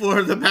waiting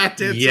for the bat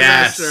to hit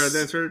Sylvester. And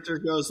then Sylvester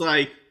goes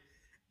like,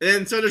 and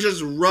then Sylvester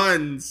just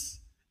runs.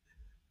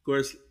 Of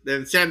course,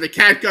 then Sam the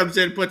cat comes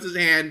in, puts his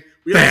hand.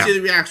 We don't see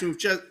the reaction.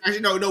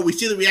 We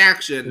see the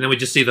reaction. And then we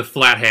just see the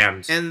flat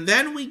hand. And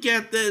then we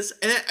get this,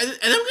 and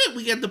then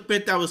we get the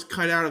bit that was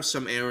cut out of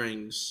some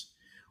airings,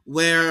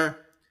 where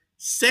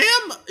Sam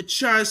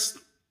just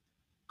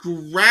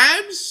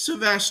grabs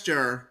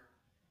Sylvester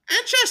and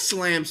just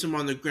slams him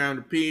on the ground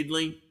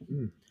repeatedly.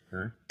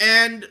 Okay.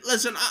 And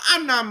listen,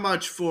 I'm not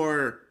much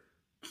for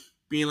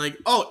being like,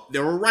 oh, they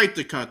were right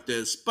to cut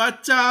this,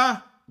 but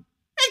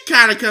it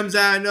kind of comes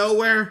out of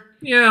nowhere.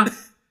 Yeah.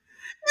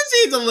 It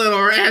seems a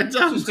little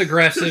random. Just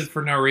aggressive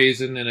for no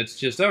reason, and it's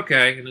just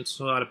okay, and it's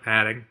a lot of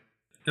padding.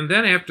 And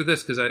then after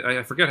this, because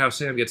I forget how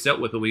Sam gets dealt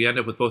with, but we end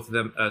up with both of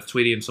them,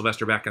 Tweety and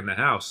Sylvester, back in the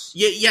house.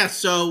 Yeah,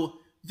 so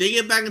they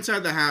get back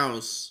inside the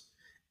house,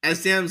 and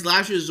Sam's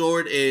last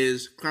resort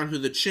is climb through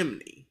the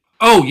chimney.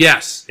 Oh,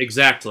 yes,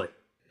 exactly.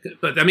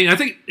 But, I mean, I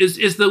think,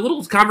 is the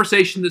little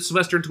conversation that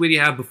Sylvester and Tweety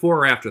have before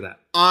or after that?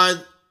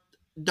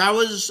 That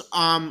was,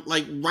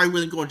 like, right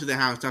when they go into the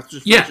house. That's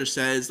what Sylvester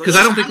says. Because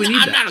I don't think we need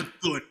that. I'm not a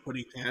good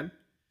pudding tan.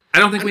 I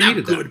don't think we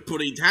needed that. I'm not a good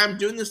pudding tan. I'm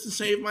doing this to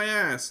save my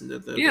ass.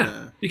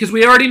 Because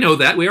we already know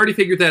that. We already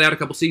figured that out a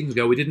couple seasons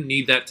ago. We didn't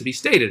need that to be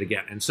stated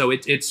again. And so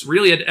it's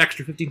really an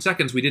extra 15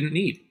 seconds we didn't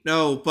need.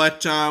 No,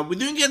 but we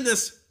do get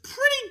this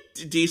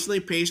pretty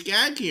decently paced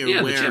gag here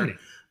where the chimney.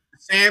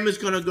 Sam is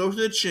going to go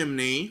through the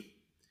chimney.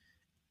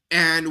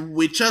 And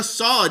we just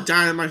saw a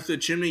dynamite through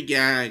the chimney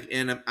gag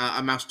in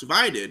a Mouse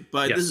Divided,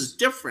 but this is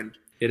different.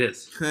 It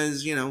is.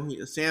 Because,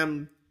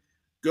 Sam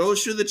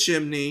goes through the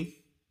chimney,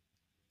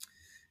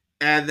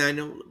 and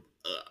then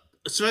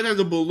Sven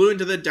has a balloon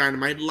to the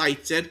dynamite,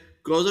 lights it,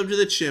 goes up to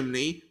the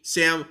chimney.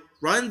 Sam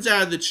runs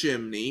out of the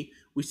chimney.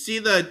 We see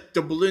the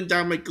balloon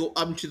dynamite go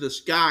up into the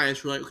sky,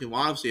 and we're like, okay,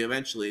 well, obviously,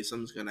 eventually,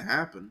 something's going to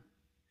happen.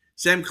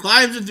 Sam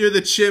climbs it through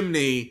the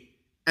chimney,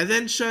 and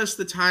then just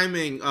the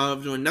timing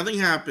of when nothing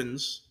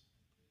happens.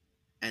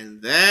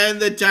 And then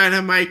the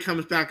dynamite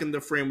comes back in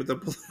the frame with the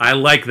balloon. I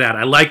like that.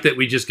 I like that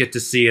we just get to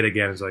see it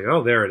again. It's like,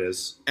 oh, there it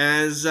is.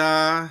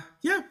 Then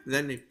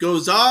it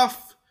goes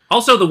off.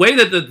 Also, the way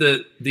that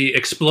the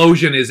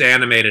explosion is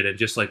animated, and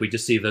just like we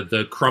just see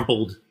the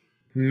crumpled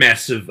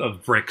mess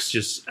of bricks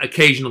just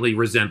occasionally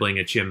resembling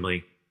a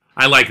chimney.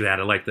 I like that.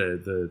 I like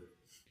the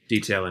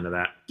detail into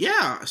that.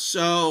 Yeah,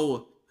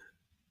 so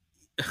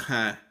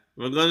we're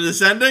going to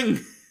this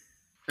ending?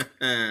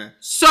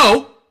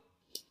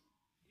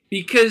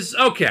 Because,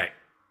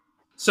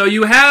 so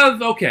you have,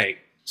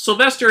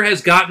 Sylvester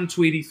has gotten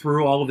Tweety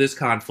through all of this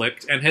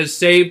conflict and has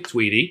saved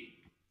Tweety,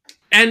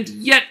 and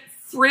yet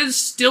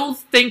Frizz still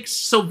thinks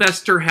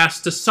Sylvester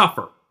has to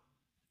suffer.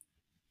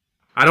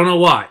 I don't know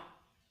why.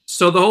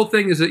 So the whole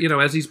thing is that,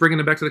 as he's bringing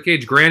him back to the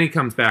cage, Granny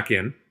comes back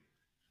in,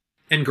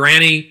 and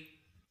Granny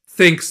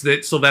thinks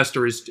that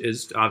Sylvester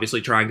is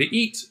obviously trying to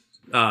eat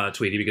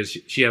Tweety because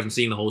she hasn't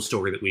seen the whole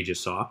story that we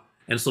just saw.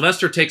 And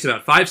Sylvester takes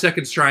about 5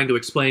 seconds trying to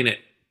explain it,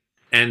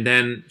 and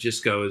then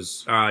just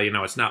goes,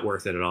 it's not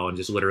worth it at all, and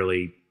just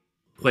literally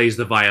plays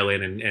the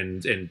violin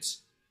and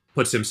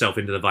puts himself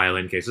into the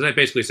violin case. So that's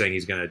basically saying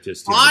he's going to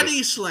just...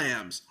 Body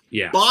slams.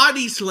 Yeah.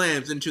 Body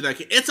slams into that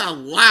case. It's a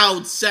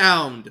loud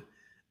sound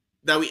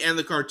that we end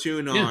the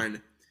cartoon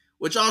on,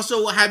 which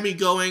also had me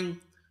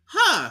going,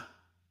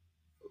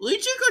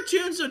 Legion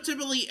cartoons don't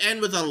typically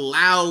end with a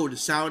loud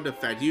sound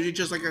effect. Usually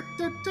just like a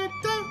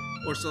da-da-da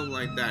or something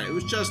like that. It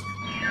was just...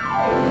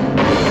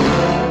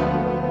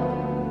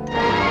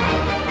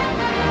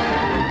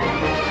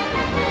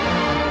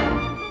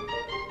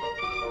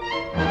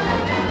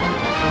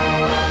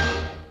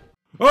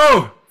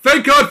 Oh,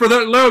 thank God for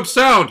that loud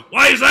sound.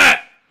 Why is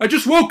that? I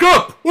just woke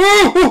up.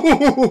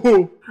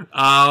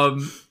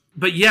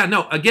 But yeah,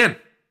 no, again,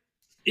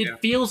 it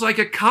feels like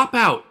a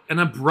cop-out, an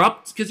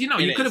abrupt, because, you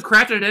could have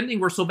crafted an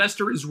ending where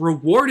Sylvester is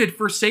rewarded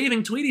for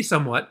saving Tweety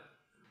somewhat.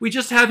 We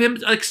just have him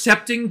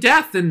accepting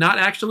death and not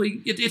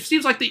actually, it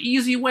seems like the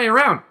easy way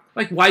around.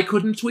 Like, why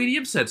couldn't Tweety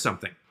have said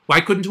something?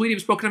 Why couldn't Tweety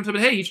have spoken up and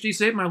said, hey, HD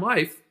saved my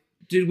life?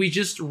 Did we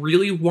just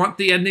really want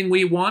the ending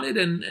we wanted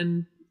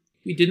and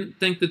we didn't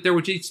think that there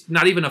would just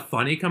not even a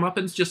funny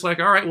comeuppance? Just like,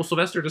 all right, well,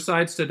 Sylvester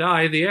decides to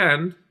die at the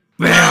end.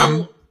 Bam!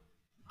 Well,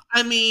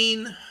 I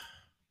mean...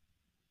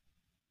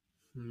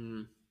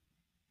 And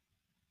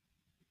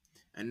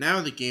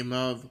now the game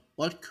of,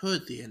 what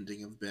could the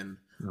ending have been?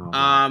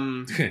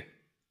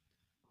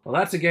 Well,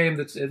 that's a game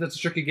that's a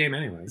tricky game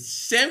anyway.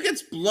 Sam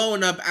gets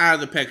blown up out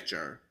of the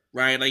picture,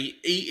 right? Like,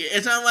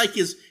 it's not like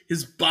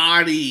his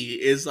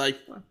body is like,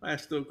 well,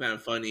 that's still kind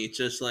of funny. It's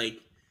just like,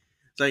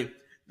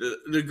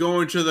 they're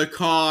going to the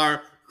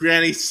car.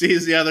 Granny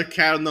sees the other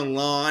cat on the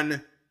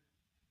lawn.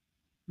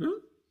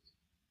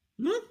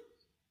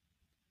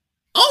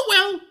 Oh,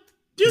 well.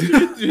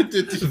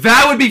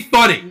 That would be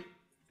funny.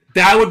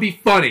 That would be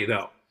funny,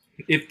 though.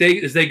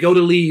 as they go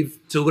to leave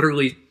to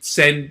literally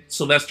send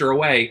Sylvester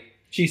away,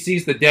 she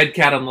sees the dead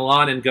cat on the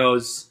lawn and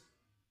goes,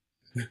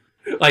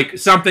 like,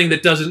 something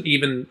that doesn't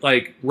even,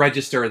 like,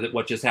 register that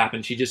what just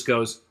happened. She just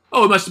goes,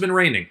 oh, it must have been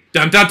raining.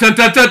 Dun dun dun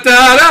dun dun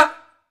dun dun!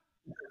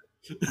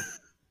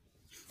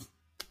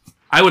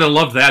 I would have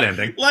loved that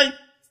ending. Like,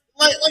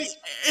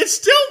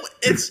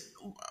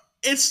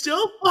 it's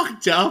still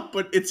fucked up,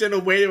 but it's in a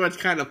way that's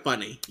kind of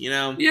funny, you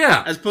know?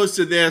 Yeah. As opposed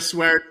to this,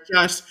 where it's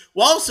just,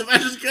 well,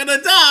 Sylvester's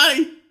gonna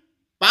die.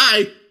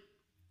 Bye.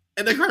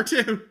 In the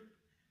cartoon.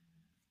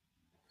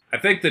 I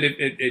think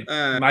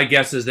that my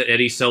guess is that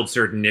Eddie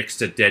Seltzer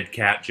nixed a dead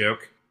cat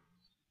joke.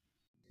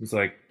 He's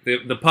like,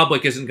 the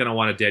public isn't going to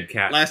want a dead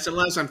cat.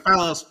 Listen,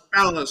 fellas.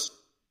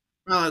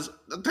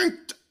 The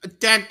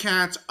dead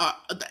cats are...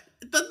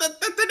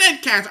 The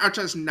dead cats are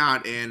just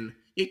not in.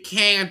 You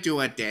can't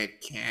do a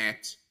dead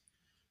cat.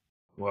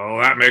 Well,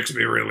 that makes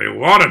me really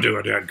want to do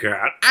a dead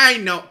cat. I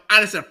know.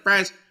 Honestly,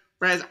 Fres,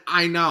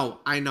 I know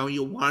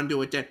you want to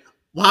do a dead...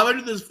 Why would I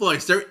do this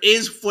voice? There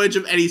is footage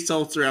of Eddie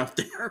Seltzer out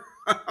there.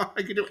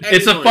 I can do any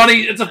voice.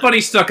 It's a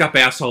funny stuck-up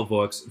asshole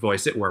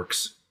voice. It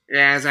works.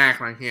 Yeah,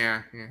 exactly.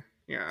 Yeah.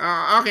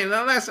 Okay,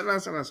 now listen.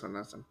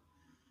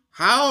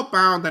 How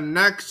about the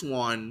next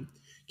one?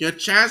 You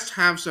just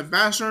have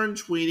Sylvester and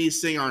Tweety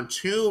sitting on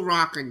 2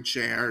 rocking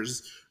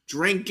chairs,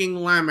 drinking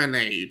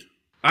lemonade.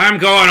 I'm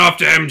going off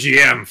to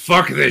MGM.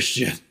 Fuck this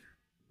shit.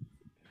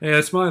 Hey,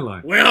 that's my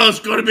line. Well, it's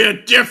going to be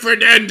a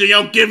different ending,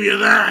 I'll give you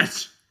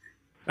that.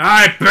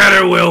 I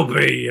bet it will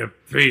be, you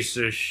piece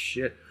of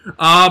shit.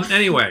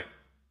 Anyway.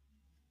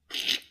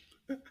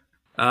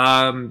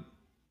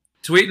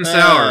 Sweet and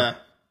Sour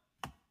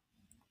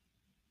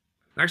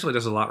actually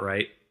does a lot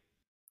right.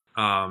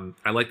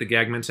 I like the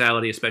gag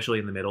mentality, especially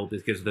in the middle,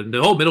 because the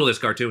whole middle of this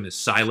cartoon is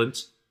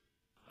silent.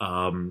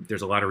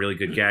 There's a lot of really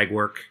good gag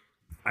work.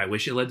 I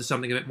wish it led to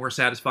something a bit more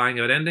satisfying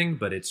of an ending,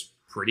 but it's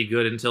pretty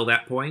good until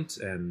that point.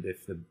 And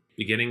if the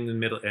beginning, the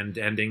middle, and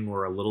ending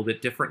were a little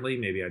bit differently,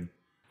 maybe I'd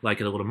like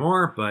it a little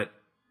more, but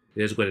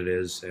it is what it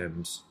is,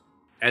 and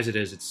as it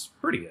is, it's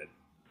pretty good.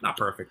 Not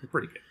perfect, but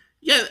pretty good.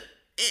 Yeah,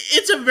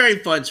 it's a very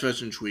fun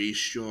Sylvester and Tweety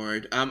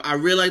short. I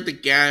really like the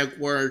gag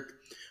work,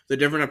 the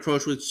different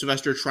approach with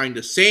Sylvester trying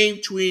to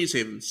save Tweety,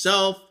 save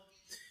himself,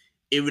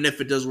 even if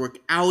it does work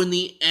out in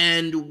the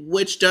end,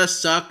 which does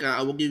suck,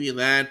 I will give you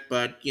that,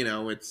 but, you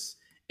know, it's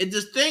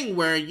this thing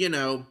where, you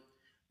know,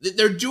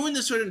 they're doing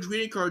this sort of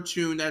Tweety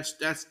cartoon that's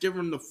different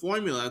from the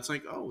formula. It's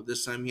like, oh,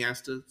 this time he has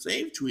to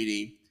save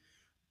Tweety.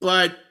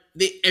 But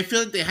I feel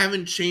like they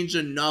haven't changed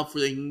enough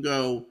where they can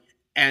go,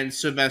 and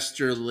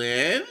Sylvester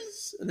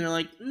lives? And they're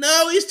like,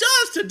 no, he still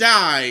has to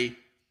die.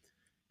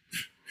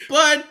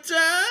 But,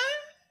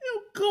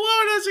 he'll go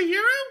out as a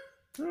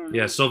hero?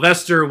 Yeah,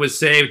 Sylvester was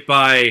saved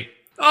by,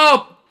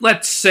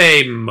 let's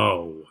say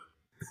Mo.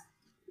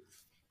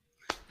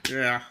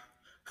 Yeah.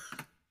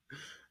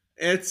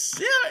 But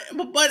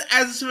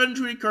as a Sylvester and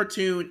Tweety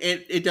cartoon,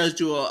 it does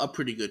do a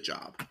pretty good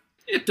job.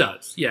 It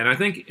does, yeah, and I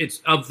think it's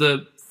of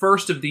the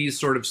first of these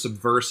sort of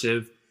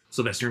subversive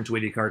Sylvester and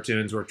Tweety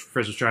cartoons where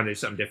Frizz was trying to do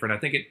something different. I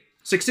think it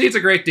succeeds a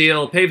great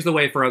deal, paves the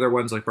way for other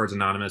ones like Birds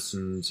Anonymous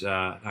and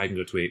I Can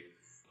Go Tweet.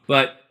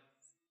 But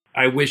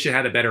I wish it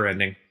had a better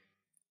ending,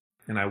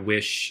 and I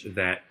wish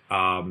that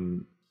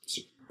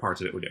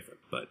parts of it were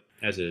different. But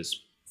as it is,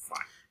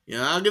 fine.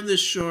 Yeah, I'll give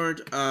this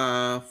short 4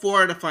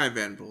 out of 5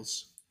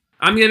 anvils.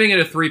 I'm giving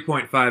it a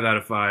 3.5 out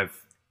of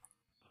 5,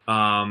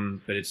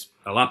 but it's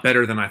a lot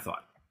better than I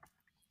thought.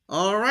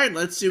 All right,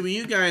 let's see what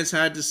you guys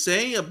had to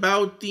say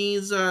about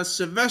these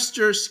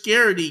Sylvester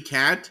Scaredy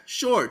Cat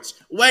shorts.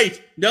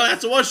 Wait, no,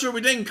 that's the one short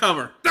we didn't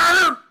cover.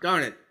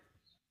 Darn it.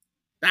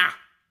 Ah.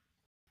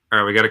 All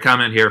right, we got a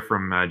comment here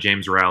from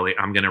James Rowley.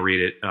 I'm going to read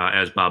it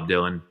as Bob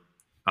Dylan,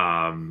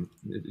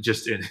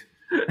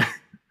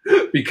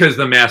 because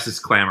the masses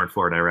clamored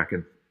for it, I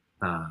reckon.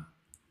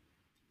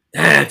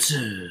 That's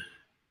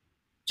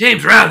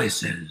James Rowley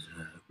says,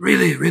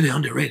 really, really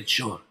underrated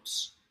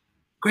shorts.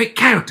 Great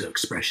character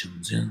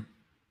expressions and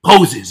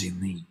poses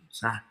in these.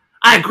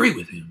 I agree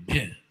with him,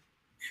 yeah.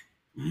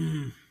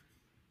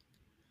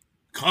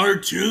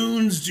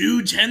 Cartoons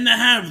do tend to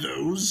have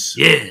those.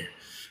 Yeah.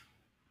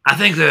 I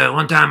think that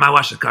one time I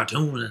watched a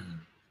cartoon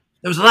and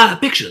there was a lot of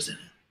pictures in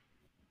it.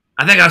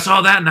 I think I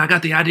saw that and I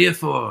got the idea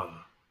for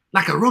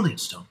like a Rolling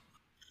Stone.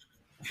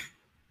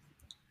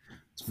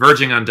 It's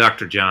verging on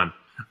Dr. John.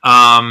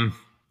 I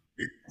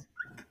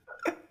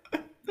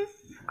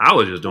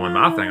was just doing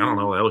my thing. I don't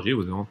know what else you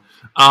was doing.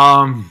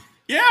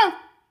 Yeah.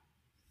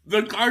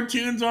 The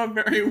cartoons are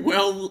very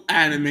well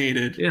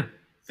animated. Yeah.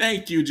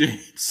 Thank you,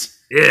 James.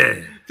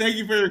 Yeah. Thank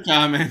you for your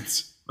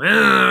comments. When the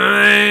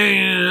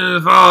rain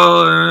is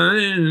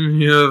falling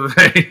in your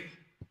face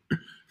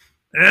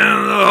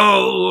and the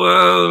whole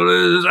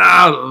world is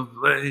out of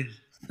place.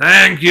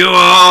 Thank you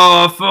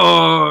all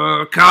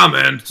for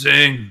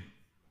commenting.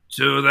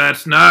 So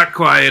that's not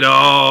quite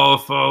all,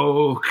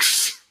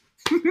 folks.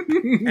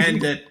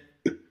 End it.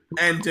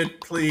 End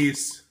it,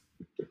 please.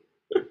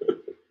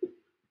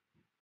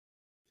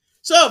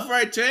 So, for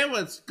today,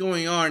 what's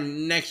going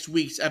on next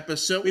week's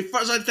episode? We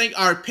first like to thank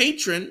our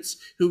patrons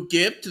who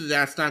give to the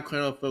That's Not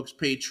Quite All Folks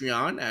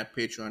Patreon at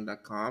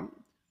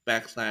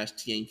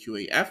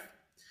patreon.com/TNQAF.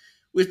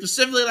 We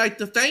specifically like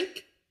to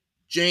thank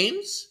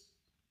James,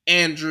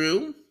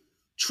 Andrew,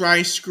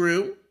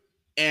 Tri-Screw,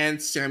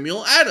 and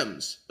Samuel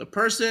Adams. The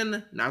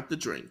person, not the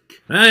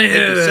drink. Thank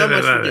you so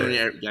much for doing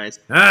it, guys.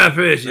 I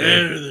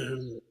appreciate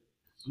it.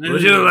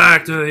 Would you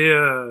like to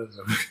hear...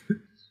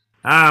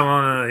 I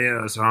want to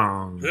hear a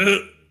song.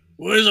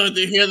 Would like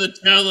to hear the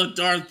tale of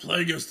Darth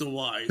Plagueis the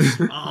Wise.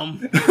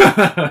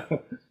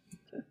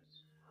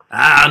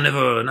 I'll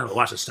never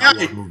watch a Star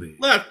Wars movie.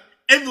 Look,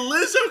 if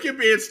Lizzo can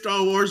be in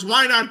Star Wars,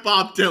 why not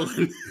Bob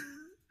Dylan?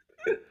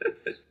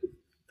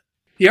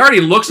 He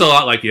already looks a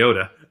lot like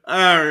Yoda.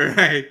 All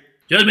right.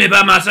 Judge me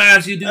by my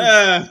size, you do.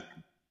 I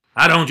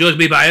don't judge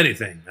me by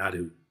anything. I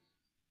do.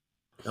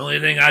 The only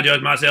thing I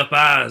judge myself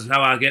by is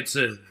how I'm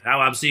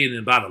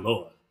seen by the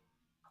Lord.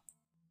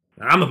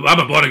 I'm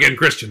a born-again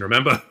Christian,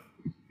 remember?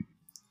 I'm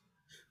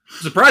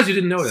surprised you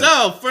didn't know that.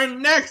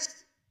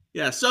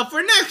 So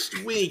for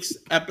next week's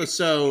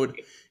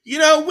episode,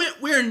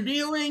 we're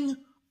nearing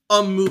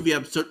a movie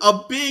episode,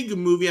 a big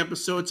movie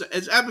episode.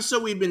 It's an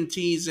episode we've been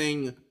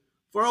teasing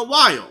for a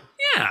while.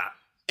 Yeah.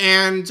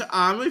 And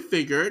we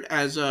figured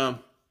as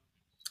a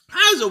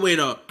way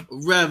to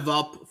rev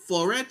up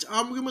for it,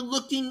 we're going to be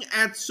looking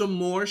at some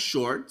more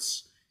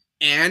shorts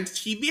and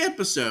TV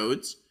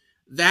episodes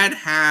that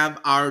have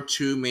our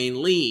two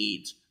main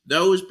leads,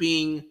 those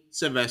being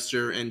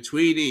Sylvester and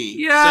Tweety.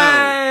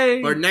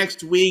 Yay! So, for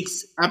next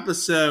week's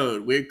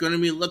episode, we're going to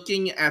be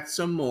looking at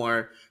some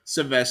more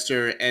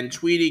Sylvester and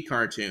Tweety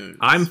cartoons.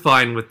 I'm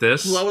fine with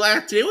this. Well,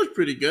 last day was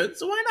pretty good,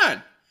 so why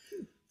not?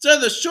 So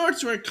the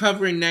shorts we're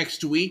covering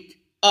next week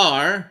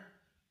are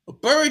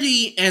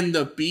Birdie and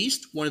the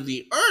Beast, one of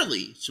the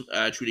early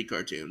Tweety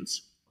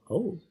cartoons.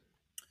 Oh.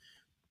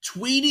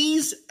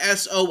 Tweety's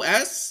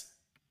SOS,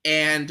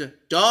 and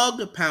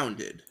Dog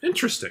Pounded.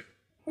 Interesting.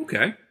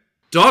 Okay.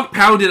 Dog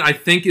Pounded, I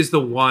think, is the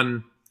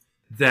one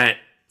that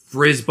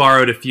Frizz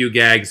borrowed a few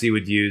gags he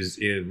would use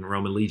in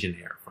Roman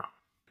Legionnaire from.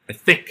 I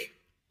think.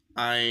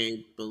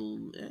 I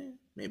believe,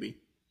 maybe.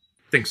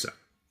 Think so.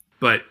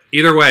 But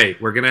either way,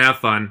 we're going to have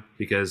fun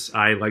because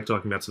I like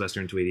talking about Sylvester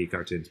and Tweety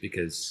cartoons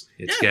because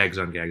it's gags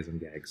on gags on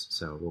gags.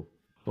 So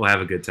we'll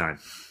have a good time.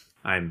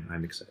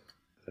 I'm excited.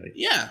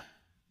 Yeah.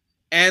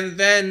 And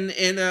then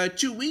in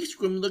 2 weeks,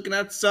 we're going to be looking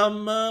at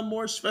some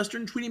more Sylvester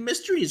and Tweety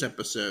Mysteries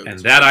episodes. And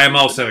that I am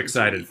also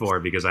excited for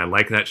because I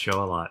like that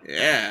show a lot.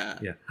 Yeah.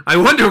 Yeah. I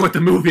wonder what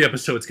the movie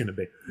episode's going to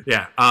be.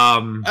 Yeah.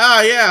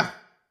 Yeah.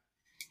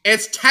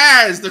 It's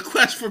Taz, the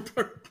quest for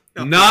Porky.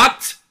 No.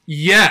 Not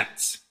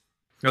yet.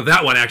 No,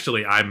 that one,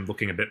 actually, I'm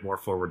looking a bit more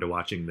forward to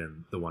watching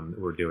than the one that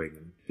we're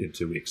doing in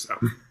 2 weeks. So.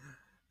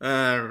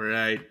 All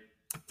right.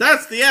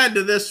 That's the end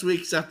of this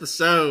week's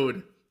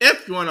episode.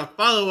 If you want to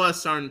follow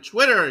us on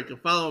Twitter, you can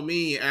follow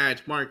me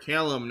at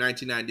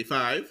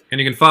MarkHalem1995.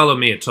 And you can follow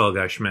me at Tall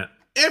Guy Schmidt.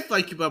 If you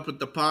like to keep up with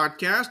the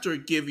podcast or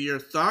give your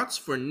thoughts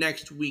for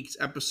next week's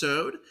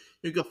episode,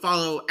 you can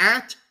follow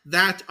at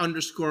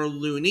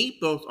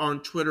 @that_loony, both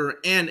on Twitter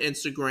and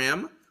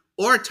Instagram,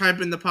 or type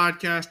in the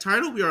podcast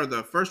title. We are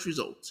the first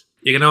result.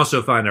 You can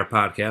also find our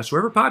podcast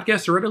wherever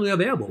podcasts are readily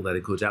available. That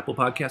includes Apple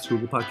Podcasts,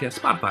 Google Podcasts,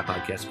 Spotify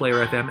Podcasts,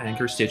 Player FM,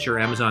 Anchor, Stitcher,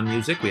 Amazon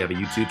Music. We have a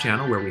YouTube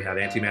channel where we have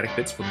antimatic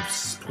bits from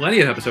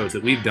plenty of episodes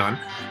that we've done.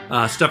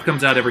 Stuff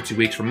comes out every 2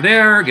 weeks from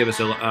there. Give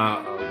us a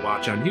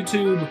watch on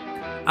YouTube.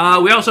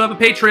 We also have a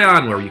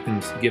Patreon where you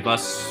can give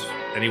us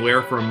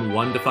anywhere from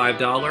 $1 to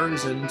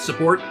 $5 and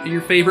support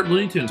your favorite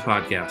Looney Tunes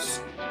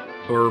podcasts.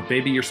 Or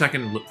maybe your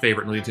second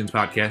favorite Looney Tunes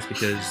podcast,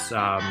 because,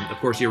 of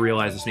course, you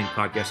realize this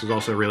podcast is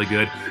also really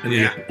good.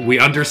 And we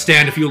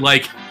understand if you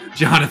like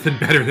Jonathan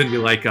better than you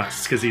like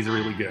us, because he's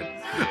really good.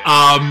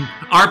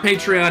 Our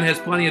Patreon has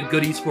plenty of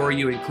goodies for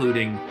you,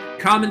 including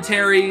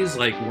commentaries,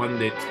 like one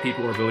that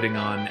people are voting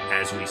on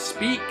as we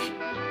speak,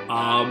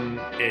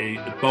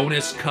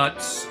 bonus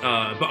cuts,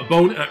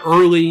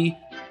 early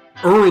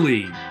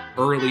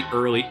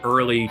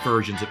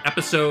versions of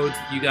episodes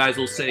that you guys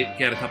will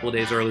get a couple of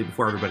days early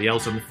before everybody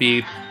else on the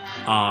feed.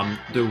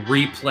 The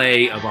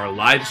replay of our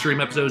live stream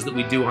episodes that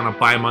we do on a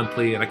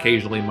bi-monthly and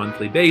occasionally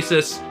monthly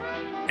basis.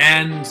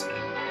 And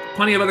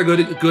plenty of other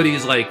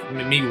goodies like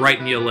me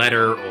writing you a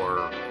letter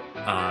or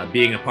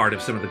being a part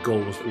of some of the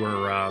goals that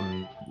we're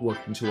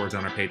working towards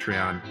on our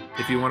Patreon.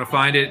 If you want to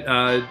find it,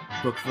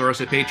 look for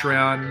us at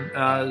Patreon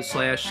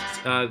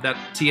 / that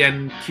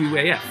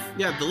TNQAF.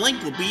 Yeah, the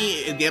link will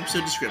be in the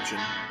episode description.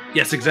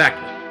 Yes,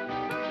 exactly.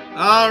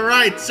 All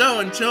right, so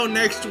until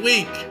next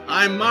week,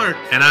 I'm Mark.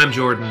 And I'm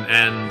Jordan,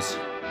 and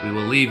we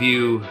will leave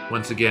you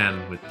once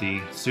again with the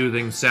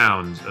soothing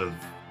sounds of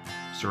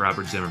Sir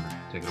Robert Zimmerman.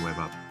 Take it away,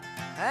 Bob.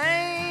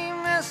 Hey,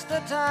 Mr.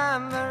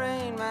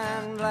 Tambourine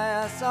Man,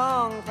 play a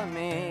song for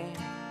me.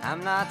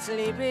 I'm not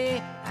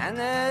sleepy, and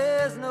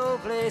there is no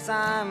place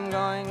I'm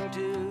going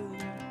to.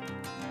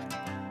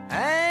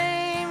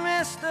 Hey,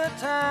 Mr.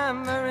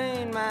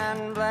 Tambourine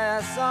Man, play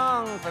a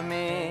song for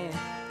me.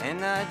 In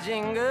the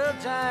jingle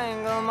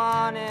jangle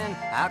morning,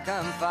 I'll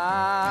come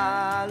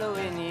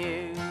following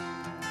you.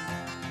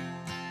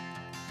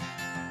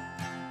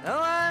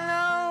 Though I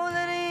know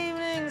that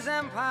evening's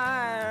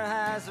empire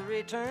has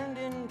returned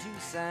into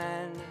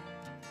sand,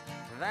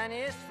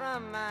 vanished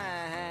from my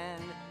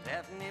hand,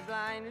 left me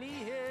blindly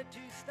here to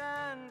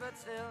stand, but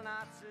still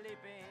not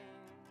sleeping.